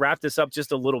 can we wrap this up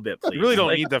just a little bit, please? You really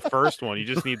don't need the first one. You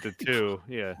just need the two.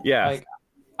 Yeah. Yeah.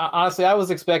 Honestly, I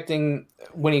was expecting,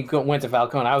 when he went to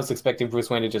Falcone, I was expecting Bruce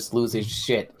Wayne to just lose his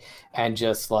shit and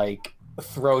just, like,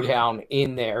 throw down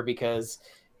in there, because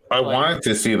I wanted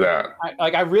to see that.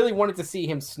 I really wanted to see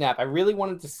him snap. I really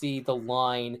wanted to see the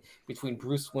line between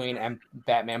Bruce Wayne and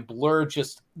Batman blur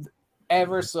just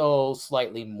ever so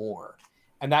slightly more.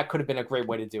 And that could have been a great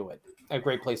way to do it. A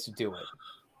great place to do it.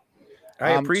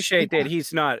 I appreciate that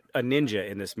he's not a ninja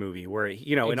in this movie, where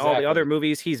in all the other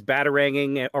movies he's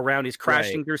bataranging around, he's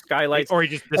crashing through skylights, or he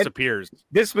just disappears. And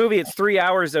this movie, it's 3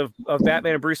 hours of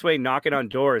Batman and Bruce Wayne knocking on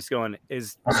doors, going,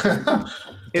 "Is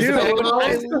Dude, I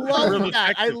love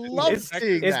that. I love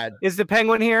seeing that. Is the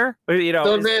Penguin here?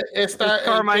 Is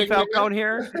Carmine Falcone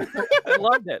here? I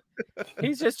loved it.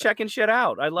 He's just checking shit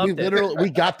out. I loved it. We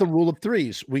got the rule of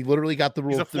threes. We literally got the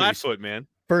rule of threes. He's a flatfoot, man.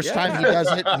 First time he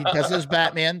does it, he does it as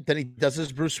Batman, then he does it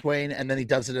as Bruce Wayne, and then he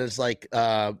does it as like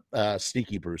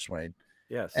sneaky Bruce Wayne.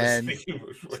 Yes, and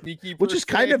sneaky which is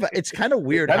kind of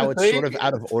weird how it's sort of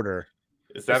out of order.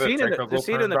 Is that the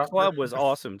scene in the club was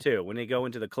awesome too. When they go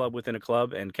into the club within a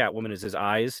club and Catwoman is his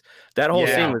eyes, that whole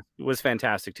scene was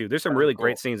fantastic too. There's some really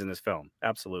great scenes in this film.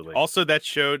 Absolutely. Also, that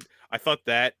showed. I thought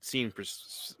that scene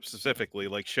specifically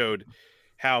showed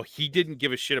how he didn't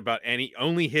give a shit about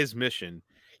only his mission.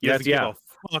 He doesn't give a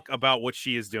fuck about what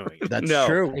she is doing. That's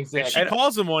true. Exactly. And she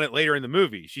calls him on it later in the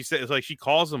movie. She says she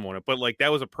calls him on it, but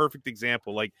that was a perfect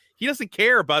example. He doesn't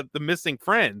care about the missing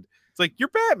friend. It's like, you're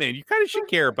Batman. You kind of should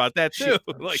care about that too.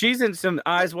 She's in some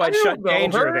eyes wide shut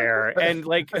danger there, and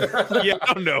yeah,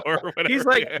 I don't know her. He's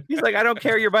like, I don't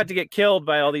care. You're about to get killed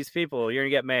by all these people. You're gonna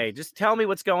get made. Just tell me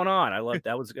what's going on. I love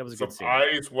that. Was a good scene.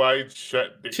 Eyes wide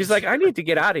shut. She's like, I need to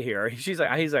get out of here. He's like,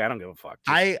 I don't give a fuck.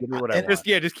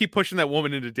 Just keep pushing that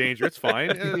woman into danger. It's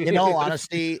fine. In all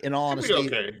honesty,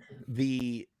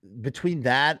 okay. Between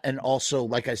that and also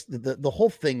the whole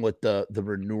thing with the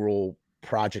renewal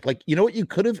project, what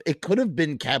it could have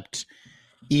been kept,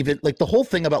 even the whole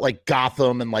thing about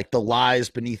Gotham and the lies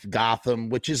beneath Gotham,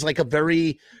 which is a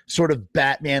very sort of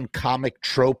Batman comic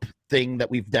trope thing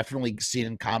that we've definitely seen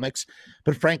in comics.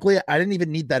 But frankly, I didn't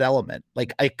even need that element.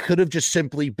 I could have just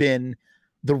simply been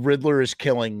the Riddler is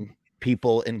killing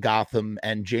people in Gotham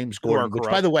and James Gordon, which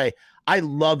by the way, I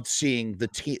loved seeing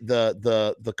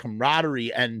the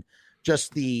camaraderie and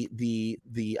just the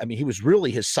I mean, he was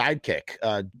really his sidekick.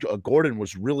 Gordon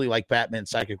was really like Batman's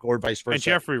sidekick, or vice versa. And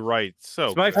Jeffrey Wright,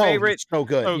 he's my favorite. So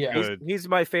good. So good. He's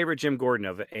my favorite Jim Gordon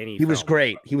of any. He was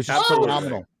great. He was just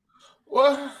phenomenal.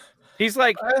 What? He's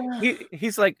like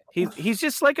he's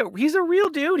just he's a real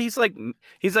dude. He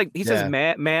says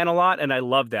man a lot, and I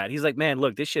love that. He's like, man,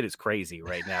 look, this shit is crazy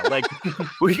right now.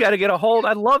 We got to get a hold.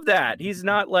 I love that. He's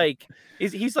not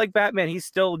he's like Batman. He's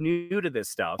still new to this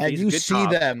stuff. And you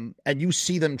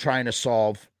see them trying to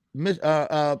solve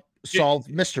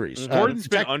mysteries. Gordon's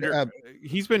been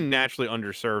he's been naturally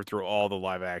underserved through all the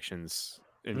live actions.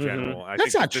 In general,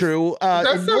 that's not true.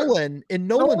 In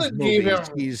Nolan's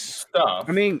movies, he's stuff.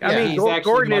 I mean,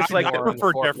 Gordon is I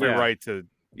prefer Jeffrey Wright to,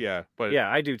 but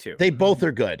I do too. They both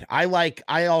are good.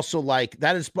 I also like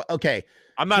that is okay.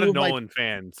 I'm not a Nolan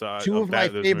fan, so two of my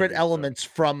favorite elements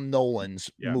from Nolan's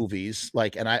movies,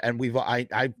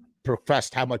 I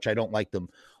professed how much I don't like them,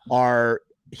 are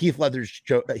Heath Ledger's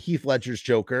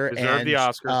Joker and the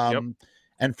Oscar.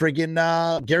 And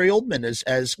friggin' Gary Oldman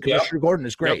as Commissioner Gordon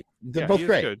is great. They're both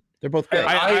great. Good. They're both great.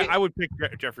 I would pick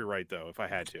Jeffrey Wright though if I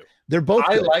had to. They're both.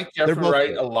 I like Jeffrey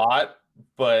Wright a lot,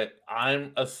 but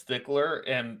I'm a stickler,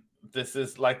 and this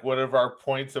is one of our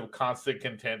points of constant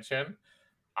contention.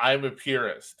 I'm a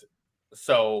purist,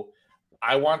 so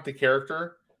I want the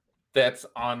character that's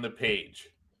on the page,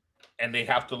 and they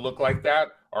have to look like that,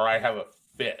 or I have a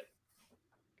fit.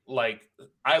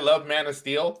 I love Man of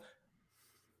Steel.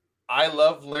 I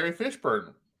love Larry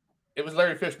Fishburne. It was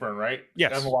Larry Fishburne, right?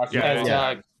 Yes. I'm watching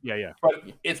yeah.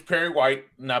 But it's Perry White,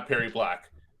 not Perry Black.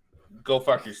 Go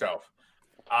fuck yourself.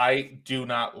 I do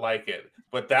not like it.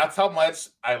 But that's how much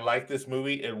I like this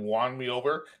movie and won me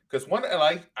over. Because one,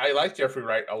 I like Jeffrey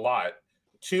Wright a lot.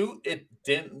 Two, it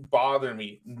didn't bother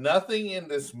me. Nothing in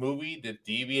this movie that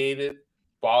deviated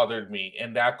bothered me.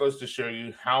 And that goes to show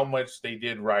you how much they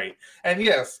did right. And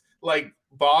yes,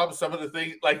 Bob, some of the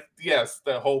things,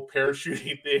 the whole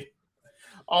parachuting thing,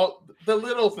 all the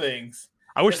little things.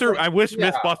 I wish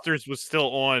Mythbusters was still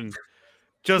on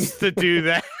just to do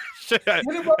that.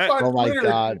 Oh my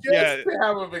God!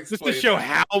 Just to show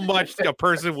how much a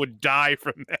person would die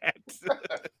from that.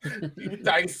 You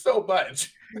die so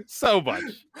much, But,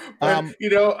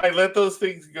 I let those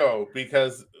things go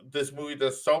because this movie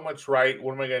does so much right.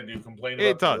 What am I going to do? Complain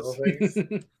about little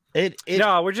things?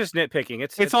 No, we're just nitpicking.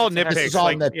 It's all nitpicks. This is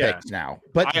all nitpicks now.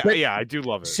 But I do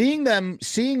love it. Seeing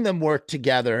them work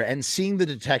together and seeing the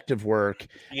detective work.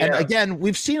 Yeah. And again,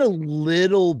 we've seen a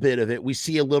little bit of it. We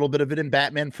see a little bit of it in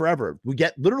Batman Forever. We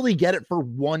literally get it for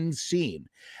one scene.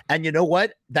 And you know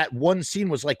what? That one scene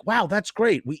was like, wow, that's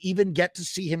great. We even get to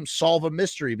see him solve a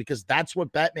mystery because that's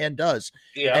what Batman does.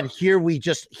 Yeah. And here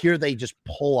they just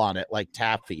pull on it like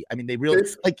taffy. I mean, they really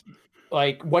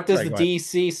like what does the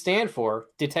DC stand for?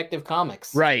 Detective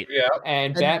Comics. Right. Yeah.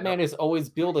 And Batman is always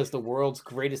billed as the world's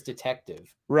greatest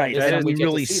detective. Right. And we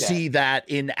really see that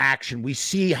in action. We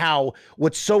see how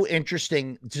what's so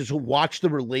interesting to watch the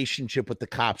relationship with the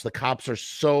cops. The cops are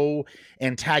so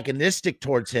antagonistic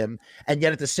towards him. And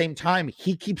yet at the same time,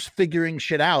 he keeps figuring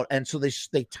shit out. And so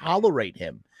they tolerate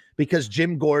him because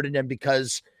Jim Gordon and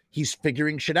because he's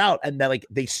figuring shit out, and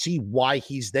they see why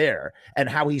he's there and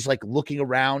how he's like looking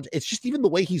around. It's just even the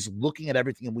way he's looking at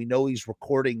everything, and we know he's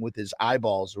recording with his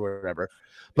eyeballs or whatever.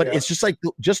 But it's just like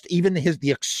even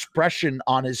the expression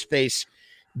on his face,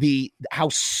 how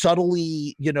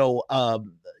subtly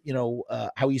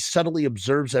how he subtly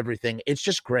observes everything. It's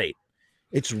just great.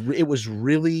 It was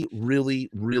really, really,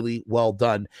 really well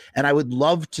done, and I would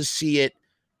love to see it.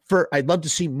 I'd love to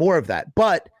see more of that,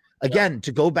 but. Again,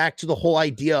 to go back to the whole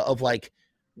idea of like,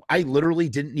 I literally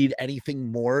didn't need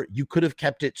anything more. You could have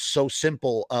kept it so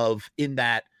simple in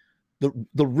that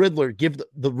the Riddler,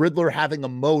 the Riddler having a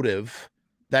motive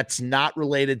that's not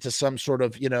related to some sort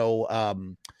of,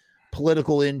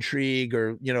 political intrigue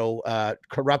or,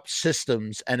 corrupt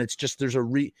systems. And it's just, there's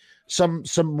some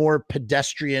more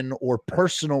pedestrian or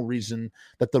personal reason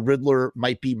that the Riddler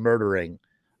might be murdering.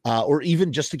 Or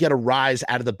even just to get a rise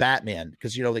out of the Batman,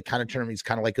 because they kind of term he's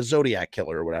kind of like a Zodiac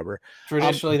killer or whatever.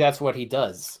 Traditionally, that's what he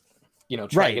does.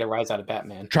 Try to get a rise out of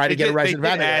Batman. And it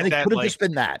could have just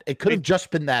been that. It could have just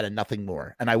been that and nothing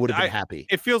more, and I would have been happy.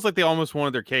 It feels like they almost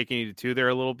wanted their cake and eat it too there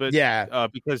a little bit. Yeah,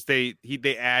 because they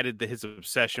added his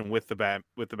obsession with the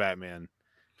Batman,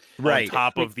 right, on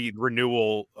top of the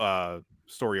renewal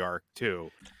story arc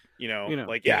too.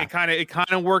 It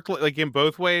kind of worked like in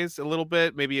both ways a little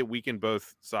bit. Maybe it weakened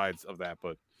both sides of that,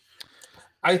 but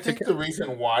I think the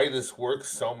reason why this works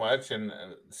so much, and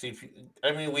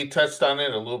we touched on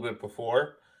it a little bit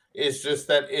before, is just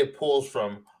that it pulls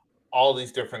from all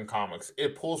these different comics.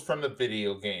 It pulls from the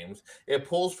video games. It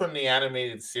pulls from the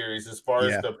animated series as far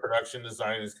as the production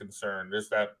design is concerned. There's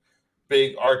that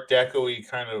big Art Deco-y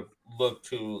kind of look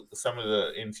to some of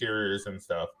the interiors and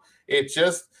stuff.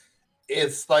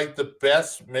 It's like the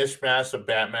best mishmash of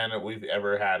Batman that we've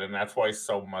ever had, and that's why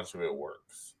so much of it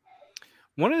works.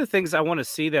 One of the things I want to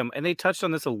see them, and they touched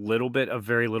on this a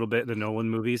very little bit in the Nolan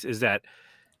movies, is that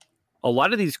a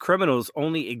lot of these criminals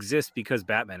only exist because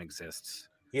Batman exists.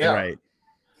 Yeah. Right.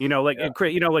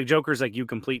 Like Joker's like, you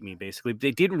complete me, basically.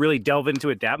 They didn't really delve into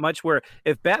it that much, where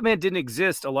if Batman didn't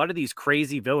exist, a lot of these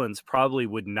crazy villains probably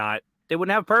wouldn't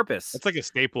have purpose. It's like a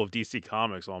staple of DC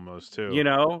Comics almost too.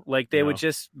 They would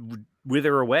just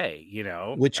wither away,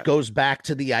 Which goes back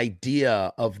to the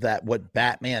idea of that what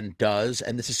Batman does,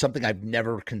 and this is something I've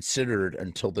never considered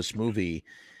until this movie.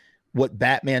 What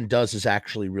Batman does is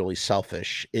actually really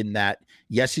selfish in that,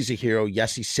 yes, he's a hero.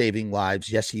 Yes, he's saving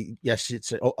lives. Yes,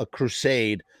 it's a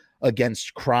crusade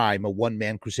against crime, a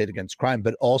one-man crusade against crime,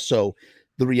 but also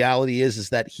the reality is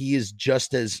that he is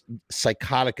just as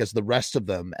psychotic as the rest of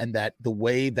them. And that the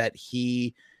way that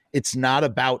it's not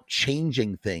about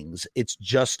changing things. It's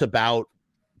just about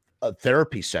a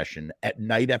therapy session at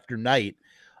night after night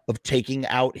of taking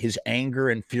out his anger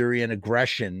and fury and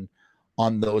aggression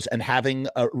on those and having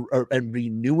and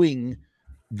renewing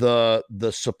the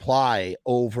supply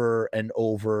over and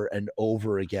over and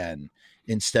over again,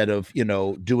 instead of,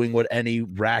 doing what any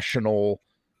rational,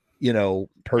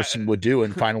 person would do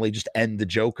and finally just end the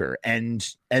Joker and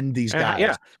end these guys.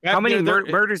 Yeah. How many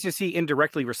murders is he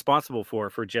indirectly responsible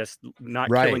for just not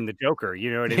killing the Joker?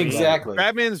 You know what I mean? Exactly.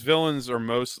 Batman's villains are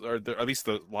at least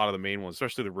a lot of the main ones,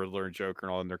 especially the Riddler and Joker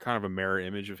and all, and they're kind of a mirror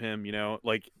image of him,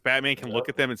 like Batman can look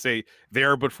at them and say,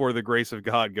 there but for the grace of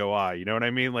God go I, you know what I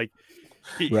mean? Like,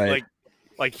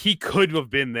 like he could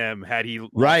have been them had he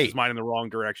lost his mind in the wrong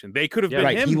direction. They could have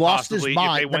been him. He lost his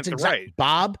mind. If they went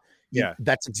Bob. Yeah,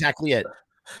 that's exactly it.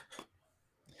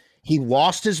 He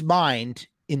lost his mind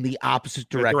in the opposite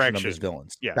direction of his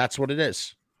villains. Yeah, that's what it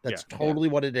is. That's totally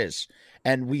what it is.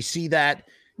 And we see that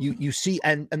you see,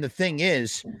 and the thing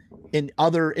is, in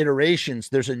other iterations,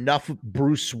 there's enough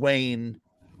Bruce Wayne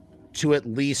to at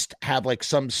least have like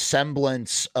some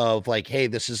semblance of like, hey,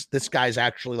 this guy's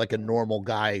actually like a normal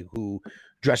guy who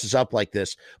dresses up like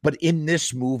this. But in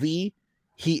this movie,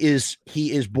 he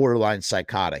is borderline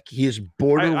psychotic. He is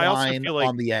borderline feel like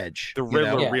on the edge. The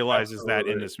Riddler realizes that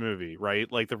in this movie,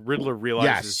 right? Like the Riddler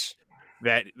realizes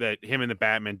that him and the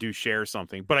Batman do share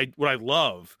something. But what I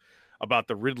love about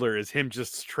the Riddler is him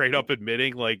just straight up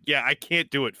admitting, like, yeah, I can't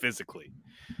do it physically.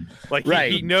 Like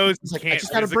he knows he can't. I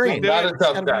just got a brain. Not a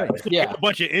tough guy. Yeah, a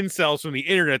bunch of incels from the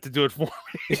internet to do it for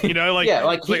me. You know,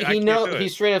 like he knows. He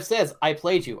straight up says, "I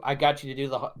played you. I got you to do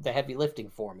the heavy lifting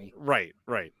for me." Right.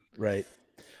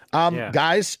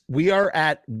 Guys, we are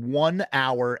at 1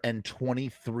 hour and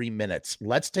 23 minutes.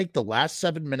 Let's take the last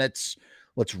 7 minutes.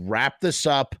 Let's wrap this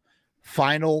up.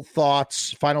 Final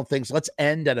thoughts, final things. Let's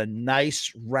end at a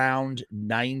nice round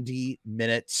 90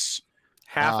 minutes.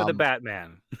 Half of the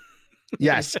Batman.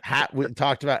 Yes, we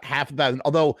talked about half of that.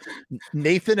 Although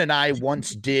Nathan and I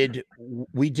once did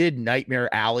Nightmare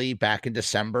Alley back in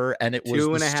December, and it was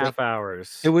 2.5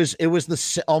 hours. It was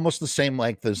almost the same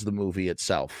length as the movie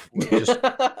itself.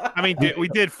 I mean, we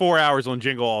did 4 hours on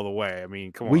Jingle All the Way. I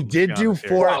mean, come on. We did do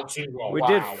 4. Wow, we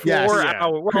did 4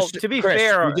 hours. Well, to be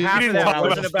fair, half of that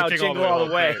wasn't about Jingle All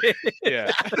the Way.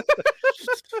 Yeah.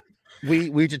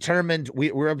 We determined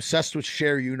we're obsessed with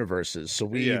shared universes, so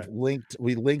we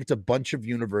linked a bunch of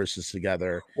universes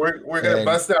together. We're gonna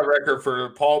bust that record for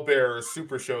Paul Bear's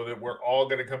Super Show that we're all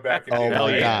gonna come back and do. Hell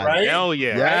yeah! Right? Hell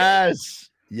yeah!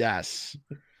 Yes.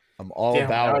 I'm all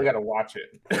about it. I gotta watch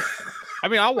it. I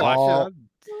mean, I'll watch it.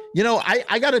 You know,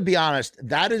 I got to be honest.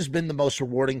 That has been the most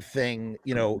rewarding thing.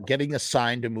 You know, getting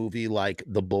assigned a movie like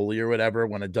The Bully or whatever.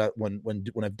 When I've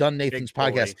done Nathan's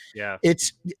podcast,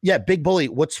 it's Big Bully.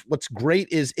 What's great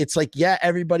is it's like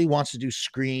everybody wants to do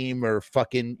Scream or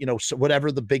fucking so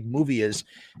whatever the big movie is,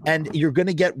 and you're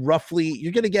gonna get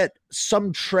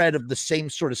some tread of the same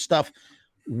sort of stuff.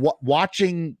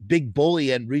 Watching Big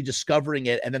Bully and rediscovering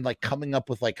it, and then like coming up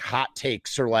with like hot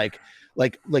takes or like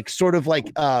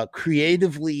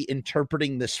creatively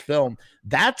interpreting this film,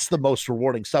 that's the most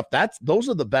rewarding stuff. Those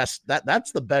are the best.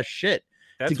 That's the best shit.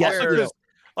 That's to get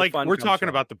like we're talking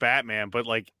about the Batman, but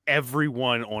like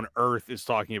everyone on Earth is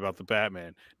talking about the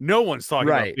Batman. No one's talking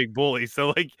about Big Bully.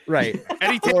 So like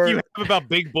anything you have about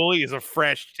Big Bully is a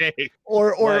fresh take.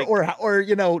 Or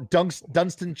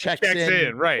Dunstan checks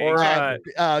in, right?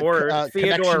 Or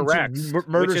Theodore Rex,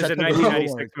 which is a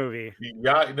 1996 movie.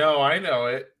 Yeah, no, I know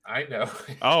it. I know.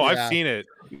 Oh, I've seen it.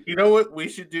 You know what we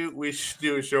should do? We should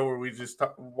do a show where we just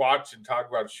watch and talk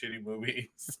about shitty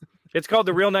movies. It's called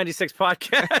the Real 96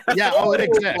 Podcast. Yeah. Oh, it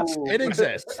exists. It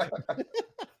exists.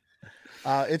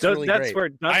 It's really that's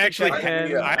great. Where I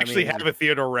actually have a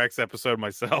Theodore Rex episode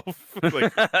myself.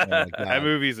 Like, that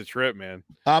movie's a trip, man.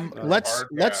 Let's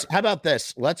how about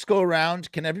this? Let's go around.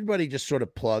 Can everybody just sort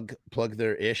of plug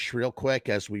their ish real quick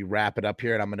as we wrap it up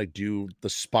here? And I'm going to do the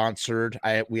sponsored.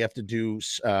 We have to do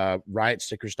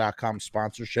riotstickers.com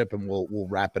sponsorship, and we'll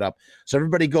wrap it up. So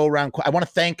everybody go around. I want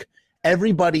to thank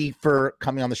everybody for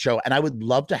coming on the show, and I would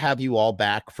love to have you all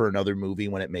back for another movie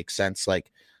when it makes sense, like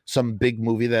some big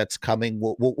movie that's coming.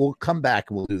 We'll come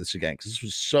back and we'll do this again because this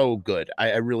was so good.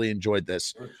 I really enjoyed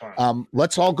this.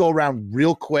 Let's all go around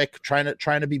real quick, trying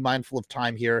to be mindful of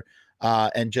time here,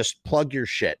 and just plug your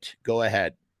shit. Go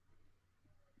ahead,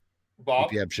 Bob.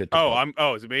 If you have shit.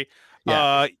 Is it me?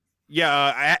 Yeah.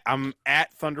 I'm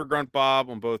at Thundergrunt Bob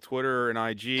on both Twitter and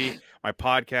IG. My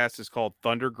podcast is called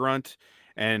Thundergrunt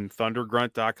and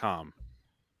thundergrunt.com.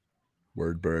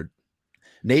 Word bird.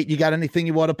 Nate, you got anything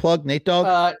you want to plug, Nate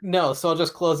Dogg? No, so I'll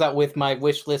just close out with my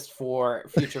wish list for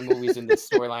future movies in this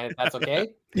storyline, if that's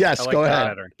okay. Yes, go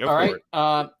ahead. All right.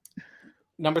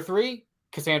 Number 3,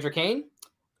 Cassandra Cain.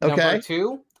 Okay. Number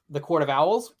 2, The Court of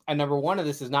Owls. And number 1, and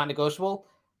this is not negotiable,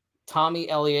 Tommy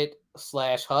Elliott /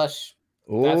 Hush. That's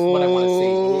what I want to see.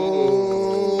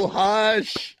 Oh,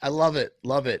 Hush. I love it.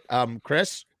 Love it.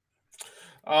 Chris?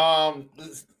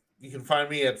 You can find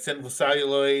me at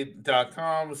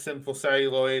sinfulcelluloid.com, Sinful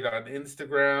Celluloid on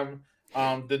Instagram.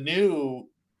 The new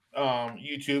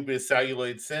YouTube is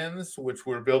Celluloid Sins, which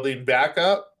we're building back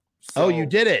up. So, you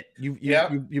did it. You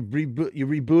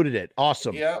rebooted it.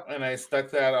 Awesome. Yeah, and I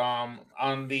stuck that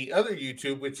on the other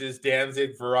YouTube, which is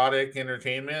Danzig Verotic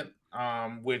Entertainment,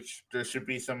 which there should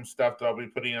be some stuff that I'll be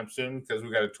putting up soon because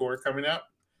we got a tour coming up.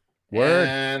 Word.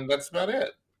 And that's about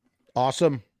it.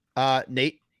 Awesome.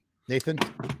 Nathan?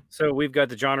 So we've got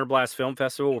the Genre Blast Film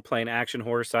Festival. We're playing action,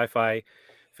 horror, sci-fi,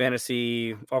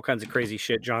 fantasy, all kinds of crazy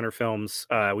shit genre films.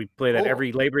 We play that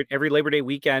every Labor Day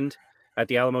weekend at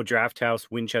the Alamo Drafthouse,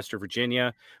 Winchester,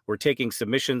 Virginia. We're taking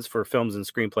submissions for films and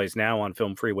screenplays now on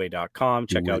filmfreeway.com.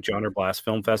 Check out Genre Blast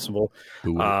Film Festival.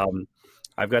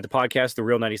 I've got the podcast, the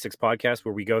Real 96 Podcast,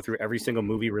 where we go through every single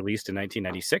movie released in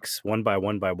 1996, one by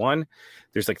one.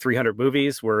 There's like 300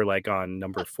 movies. We're like on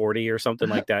number 40 or something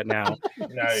like that now.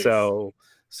 Nice.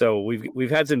 So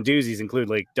we've had some doozies, include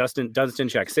like Dunstan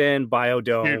Checks In,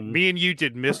 Biodome. Dude, me and you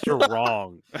did Mr.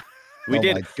 Wrong. I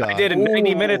did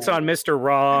 90 minutes on Mr.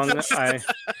 Wrong.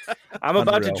 I'm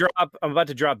about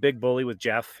to drop Big Bully with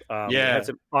Jeff. I had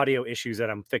some audio issues that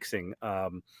I'm fixing.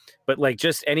 But like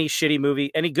just any shitty movie,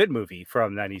 any good movie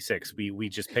from 96, we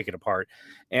just pick it apart.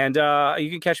 And you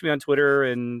can catch me on Twitter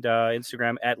and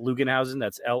Instagram at Lugenhausen.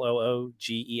 That's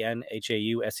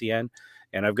LOOGENHAUSEN.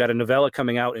 And I've got a novella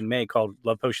coming out in May called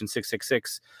Love Potion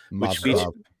 666, which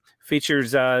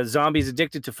features zombies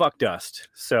addicted to fuck dust.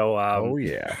 So,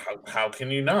 how can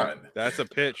you not? That's a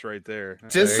pitch right there.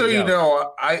 Just so you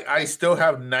know, I still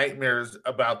have nightmares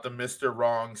about the Mr.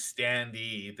 Wrong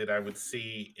standee that I would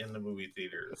see in the movie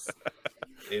theaters.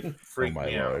 It freaked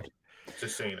me out.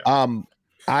 Just so you know.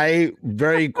 I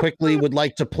very quickly would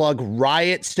like to plug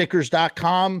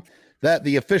riotstickers.com. That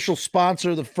the official sponsor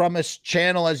of the From Us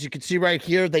channel, as you can see right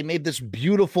here, they made this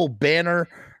beautiful banner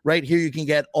right here. You can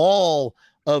get all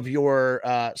of your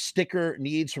sticker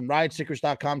needs from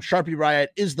riotstickers.com. Sharpie Riot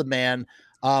is the man.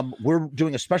 We're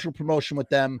doing a special promotion with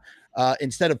them.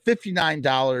 Instead of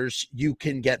 $59, you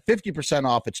can get 50%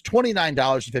 off. It's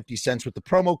 $29.50 with the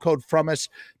promo code From Us.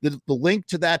 The link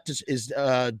to that is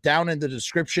down in the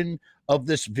description of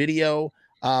this video.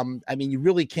 I mean, you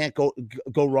really can't go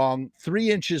wrong. 3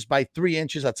 inches by 3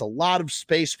 inches. That's a lot of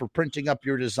space for printing up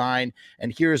your design.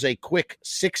 And here's a quick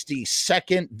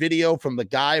 60-second video from the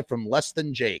guy from Less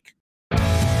Than Jake. We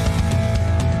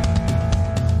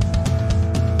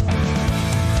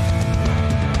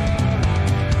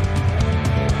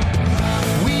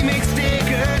make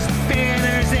stickers,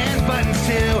 banners, and buttons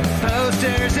too.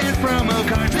 Posters and promo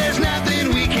cards. There's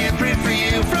nothing we can't print for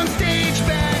you. From stage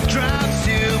backdrops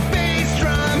to bass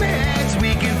drum heads.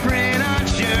 We can print on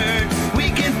shirts. We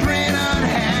can print on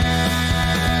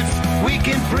hats. We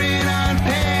can print on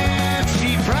pants.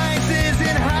 Cheap prices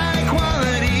and high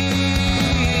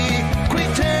quality. Quick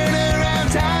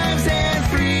turnaround times and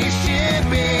free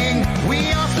shipping.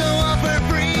 We also offer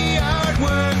free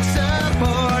artwork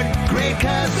support. Great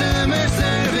customer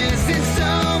service and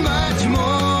so much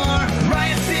more.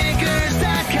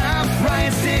 RiotStickers.com.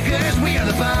 Riot Stickers, we are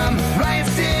the bomb.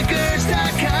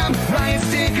 RiotStickers.com. Riot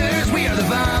Stickers, we are the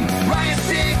bomb.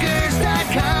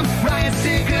 RiotStickers.com. Riot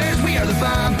Stickers, we are the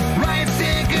bomb.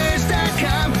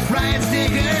 RiotStickers.com. Riot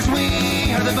Stickers,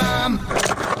 we are the bomb.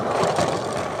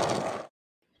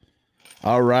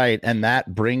 All right, and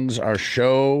that brings our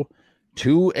show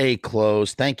to a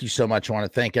close. Thank you so much. I want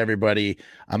to thank everybody.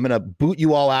 I'm going to boot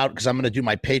you all out because I'm going to do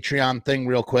my Patreon thing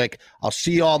real quick. I'll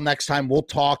see you all next time. We'll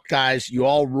talk, guys. You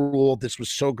all rule. This was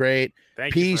so great.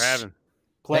 Thank Peace. you for having.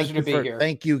 Pleasure to be here.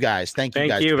 Thank you, guys. Thank you,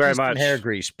 guys. Thank you very Peace much. and hair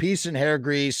grease. Peace and hair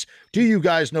grease. Do you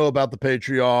guys know about the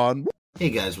Patreon? Hey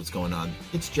guys, what's going on?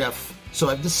 It's Jeff. So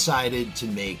I've decided to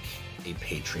make a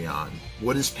Patreon.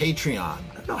 What is Patreon? I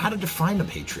don't know how to define a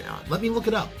Patreon. Let me look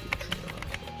it up.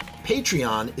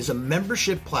 Patreon is a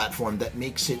membership platform that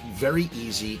makes it very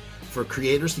easy for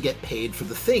creators to get paid for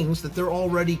the things that they're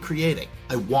already creating.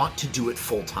 I want to do it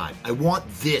full time. I want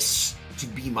this to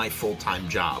be my full-time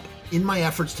job. In my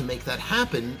efforts to make that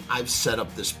happen, I've set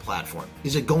up this platform.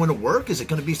 Is it going to work? Is it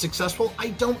going to be successful? I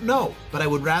don't know, but I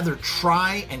would rather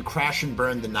try and crash and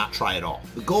burn than not try at all.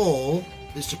 The goal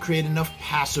is to create enough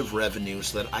passive revenue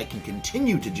so that I can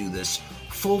continue to do this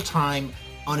full-time,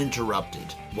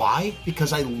 uninterrupted. Why?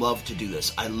 Because I love to do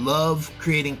this. I love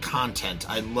creating content.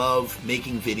 I love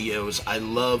making videos. I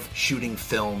love shooting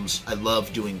films. I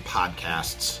love doing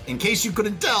podcasts. In case you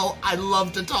couldn't tell, I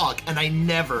love to talk and I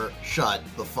never shut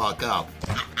the fuck up.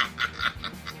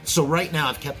 So right now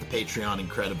I've kept the Patreon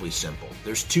incredibly simple.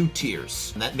 There's 2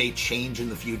 tiers, and that may change in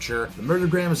the future. The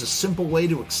Murdergram is a simple way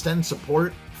to extend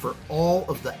support for all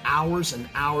of the hours and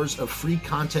hours of free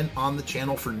content on the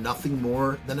channel for nothing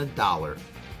more than $1.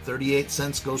 38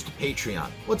 cents goes to Patreon.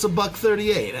 What's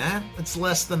 $1.38, eh? It's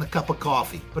less than a cup of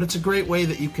coffee, but it's a great way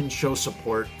that you can show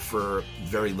support for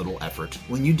very little effort.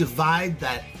 When you divide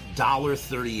that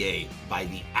 $1.38 by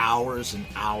the hours and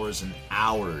hours and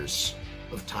hours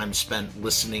of time spent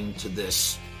listening to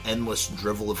this endless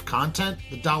drivel of content,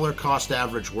 the dollar cost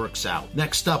average works out.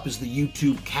 Next up is the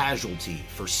YouTube Casualty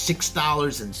for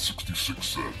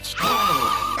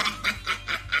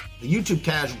 $6.66. The YouTube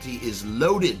Casualty is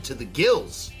loaded to the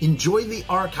gills. Enjoy the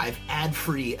archive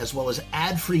ad-free, as well as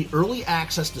ad-free early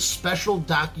access to special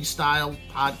docu-style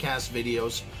podcast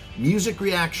videos, music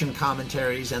reaction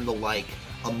commentaries, and the like,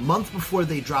 a month before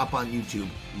they drop on YouTube,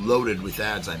 loaded with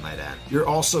ads, I might add. You're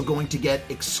also going to get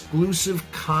exclusive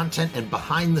content and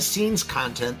behind-the-scenes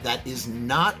content that is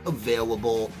not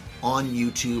available on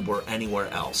YouTube or anywhere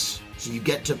else. So you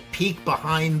get to peek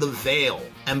behind the veil.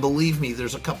 And believe me,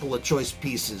 there's a couple of choice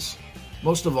pieces.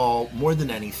 Most of all, more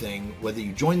than anything, whether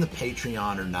you join the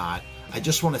Patreon or not, I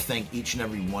just want to thank each and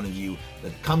every one of you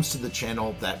that comes to the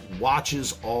channel, that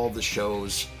watches all the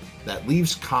shows, that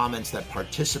leaves comments, that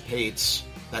participates,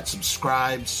 that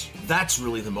subscribes. That's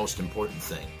really the most important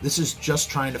thing. This is just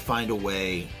trying to find a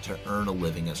way to earn a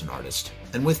living as an artist.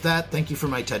 And with that, thank you for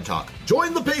my TED Talk.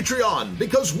 Join the Patreon,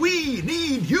 because we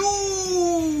need you!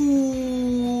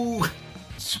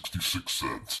 66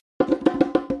 cents.